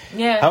doesn't.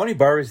 Yeah. How many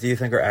Barbies do you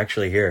think are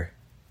actually here?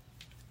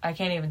 I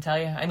can't even tell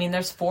you. I mean,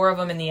 there's 4 of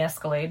them in the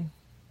Escalade.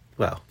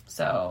 Well,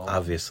 So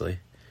obviously.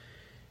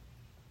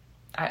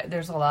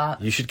 there's a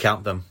lot. You should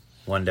count them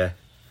one day.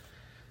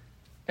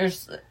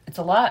 It's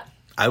a lot.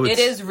 It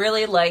is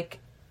really like,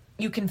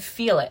 you can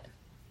feel it.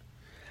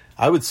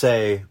 I would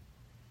say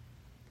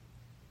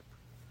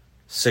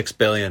 6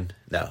 billion.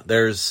 No,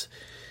 there's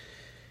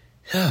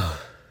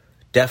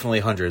definitely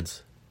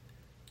hundreds.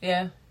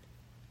 Yeah.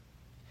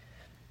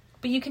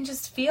 But you can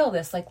just feel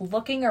this, like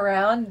looking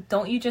around,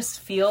 don't you just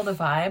feel the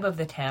vibe of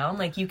the town?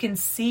 Like you can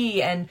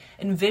see and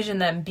envision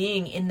them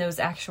being in those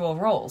actual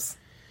roles.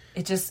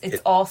 It's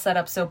all set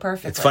up so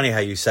perfectly. It's funny how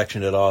you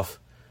sectioned it off.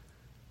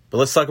 But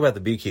let's talk about the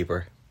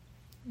beekeeper.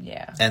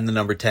 Yeah. And the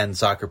number 10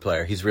 soccer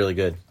player. He's really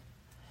good.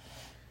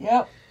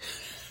 Yep.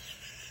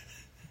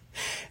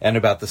 And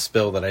about the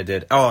spill that I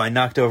did. Oh, I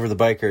knocked over the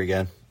biker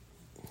again.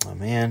 Oh,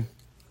 man.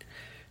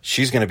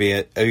 She's going to be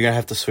it. You're going to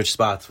have to switch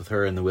spots with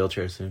her in the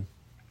wheelchair soon.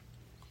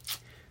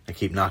 I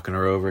keep knocking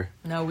her over.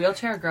 No,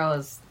 wheelchair girl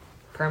is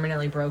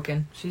permanently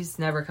broken. She's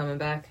never coming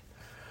back.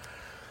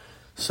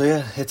 So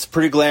yeah, it's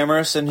pretty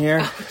glamorous in here.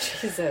 Oh,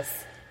 Jesus.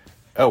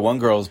 Oh, one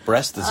girl's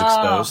breast is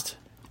exposed.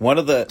 One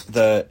of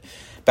the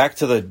back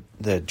to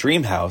the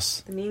dream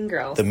house. The mean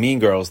girls. The mean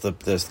girls, the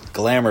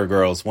glamour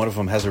girls. One of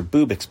them has her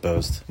boob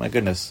exposed. My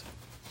goodness.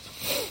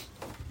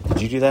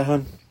 Did you do that,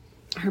 hon?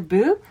 Her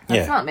boob?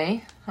 That's Yeah. not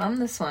me. I'm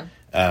this one.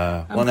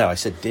 Well, no, I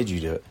said, did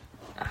you do it?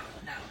 Oh,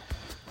 no.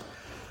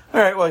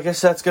 All right, well, I guess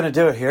that's going to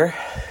do it here.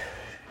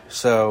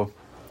 So,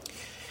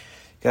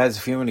 guys,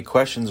 if you have any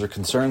questions or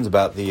concerns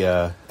about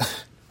the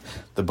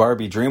the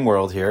Barbie dream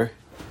world here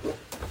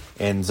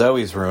in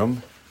Zoe's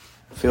room,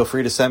 feel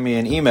free to send me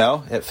an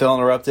email at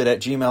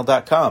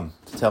philinterrupted@gmail.com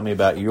to tell me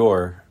about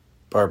your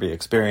Barbie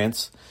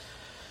experience.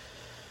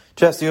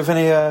 Jess, do you have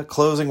any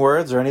closing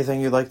words or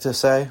anything you'd like to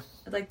say?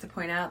 I'd like to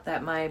point out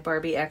that my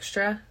Barbie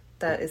extra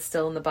that is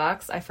still in the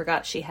box, I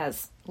forgot she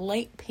has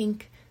light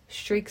pink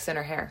streaks in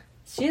her hair.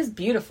 She is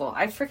beautiful.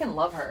 I freaking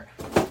love her.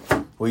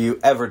 Will you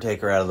ever take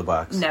her out of the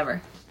box?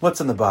 Never.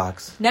 What's in the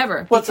box?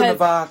 Never. What's in the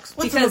box?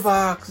 What's in the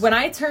box? When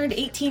I turned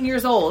 18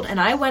 years old and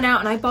I went out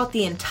and I bought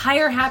the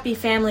entire Happy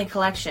Family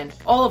collection,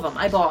 all of them.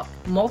 I bought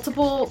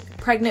multiple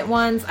pregnant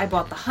ones. I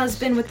bought the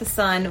husband with the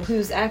son,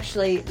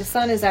 the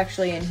son is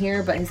actually in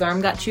here, but his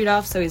arm got chewed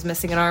off, so he's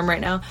missing an arm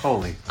right now.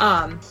 Holy.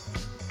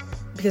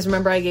 Because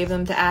remember I gave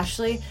them to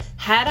Ashley?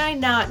 Had I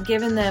not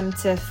given them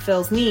to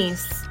Phil's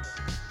niece,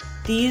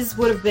 these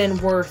would have been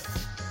worth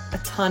a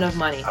ton of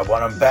money. I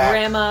want them back.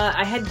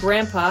 I had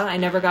Grandpa. I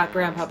never got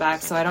Grandpa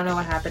back, so I don't know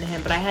what happened to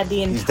him, but I had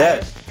the entire... He's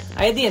dead.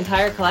 I had the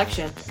entire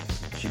collection.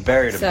 She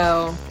buried him.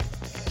 So,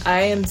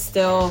 I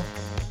still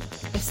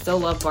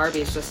love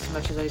Barbies just as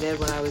much as I did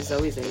when I was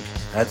Zoe's age.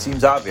 That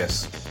seems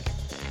obvious.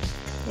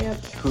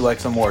 Yep. Who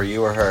likes them more,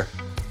 you or her?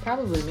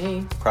 Probably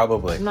me.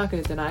 Probably. I'm not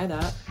going to deny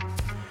that.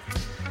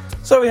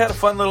 So we had a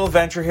fun little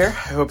adventure here.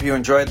 I hope you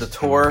enjoyed the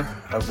tour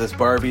of this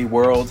Barbie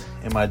world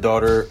in my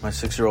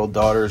 6-year-old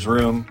daughter's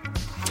room.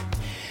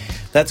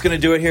 That's going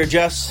to do it here,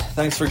 Jess.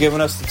 Thanks for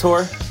giving us the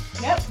tour.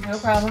 Yep, no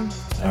problem.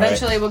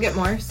 Eventually we'll get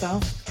more, so.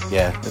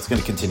 Yeah, it's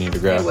going to continue to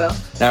grow. It will.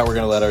 Now we're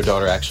going to let our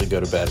daughter actually go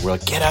to bed. We're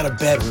like, get out of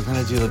bed. We're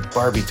going to do the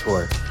Barbie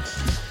tour.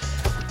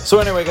 So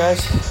anyway,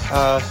 guys,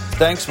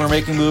 thanks for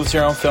making moves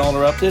here on Phil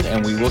Interrupted,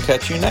 and we will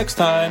catch you next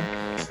time.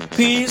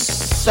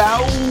 Peace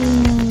out.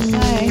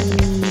 Bye.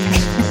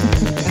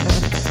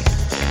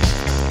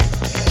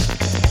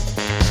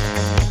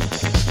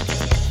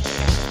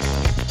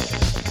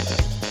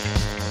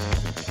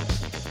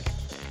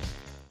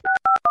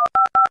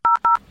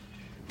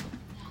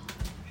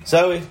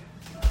 Zoe,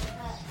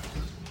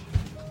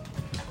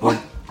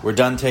 we're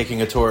done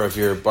taking a tour of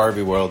your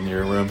Barbie world in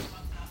your room.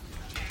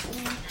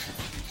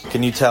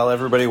 Can you tell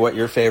everybody what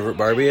your favorite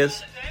Barbie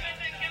is?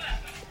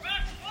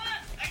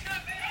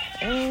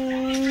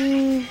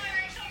 The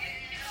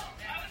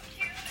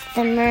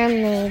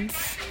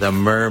mermaids. The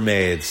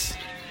mermaids.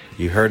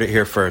 You heard it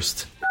here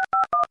first.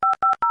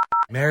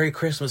 Merry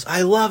Christmas.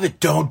 I love it.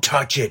 Don't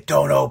touch it.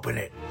 Don't open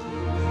it.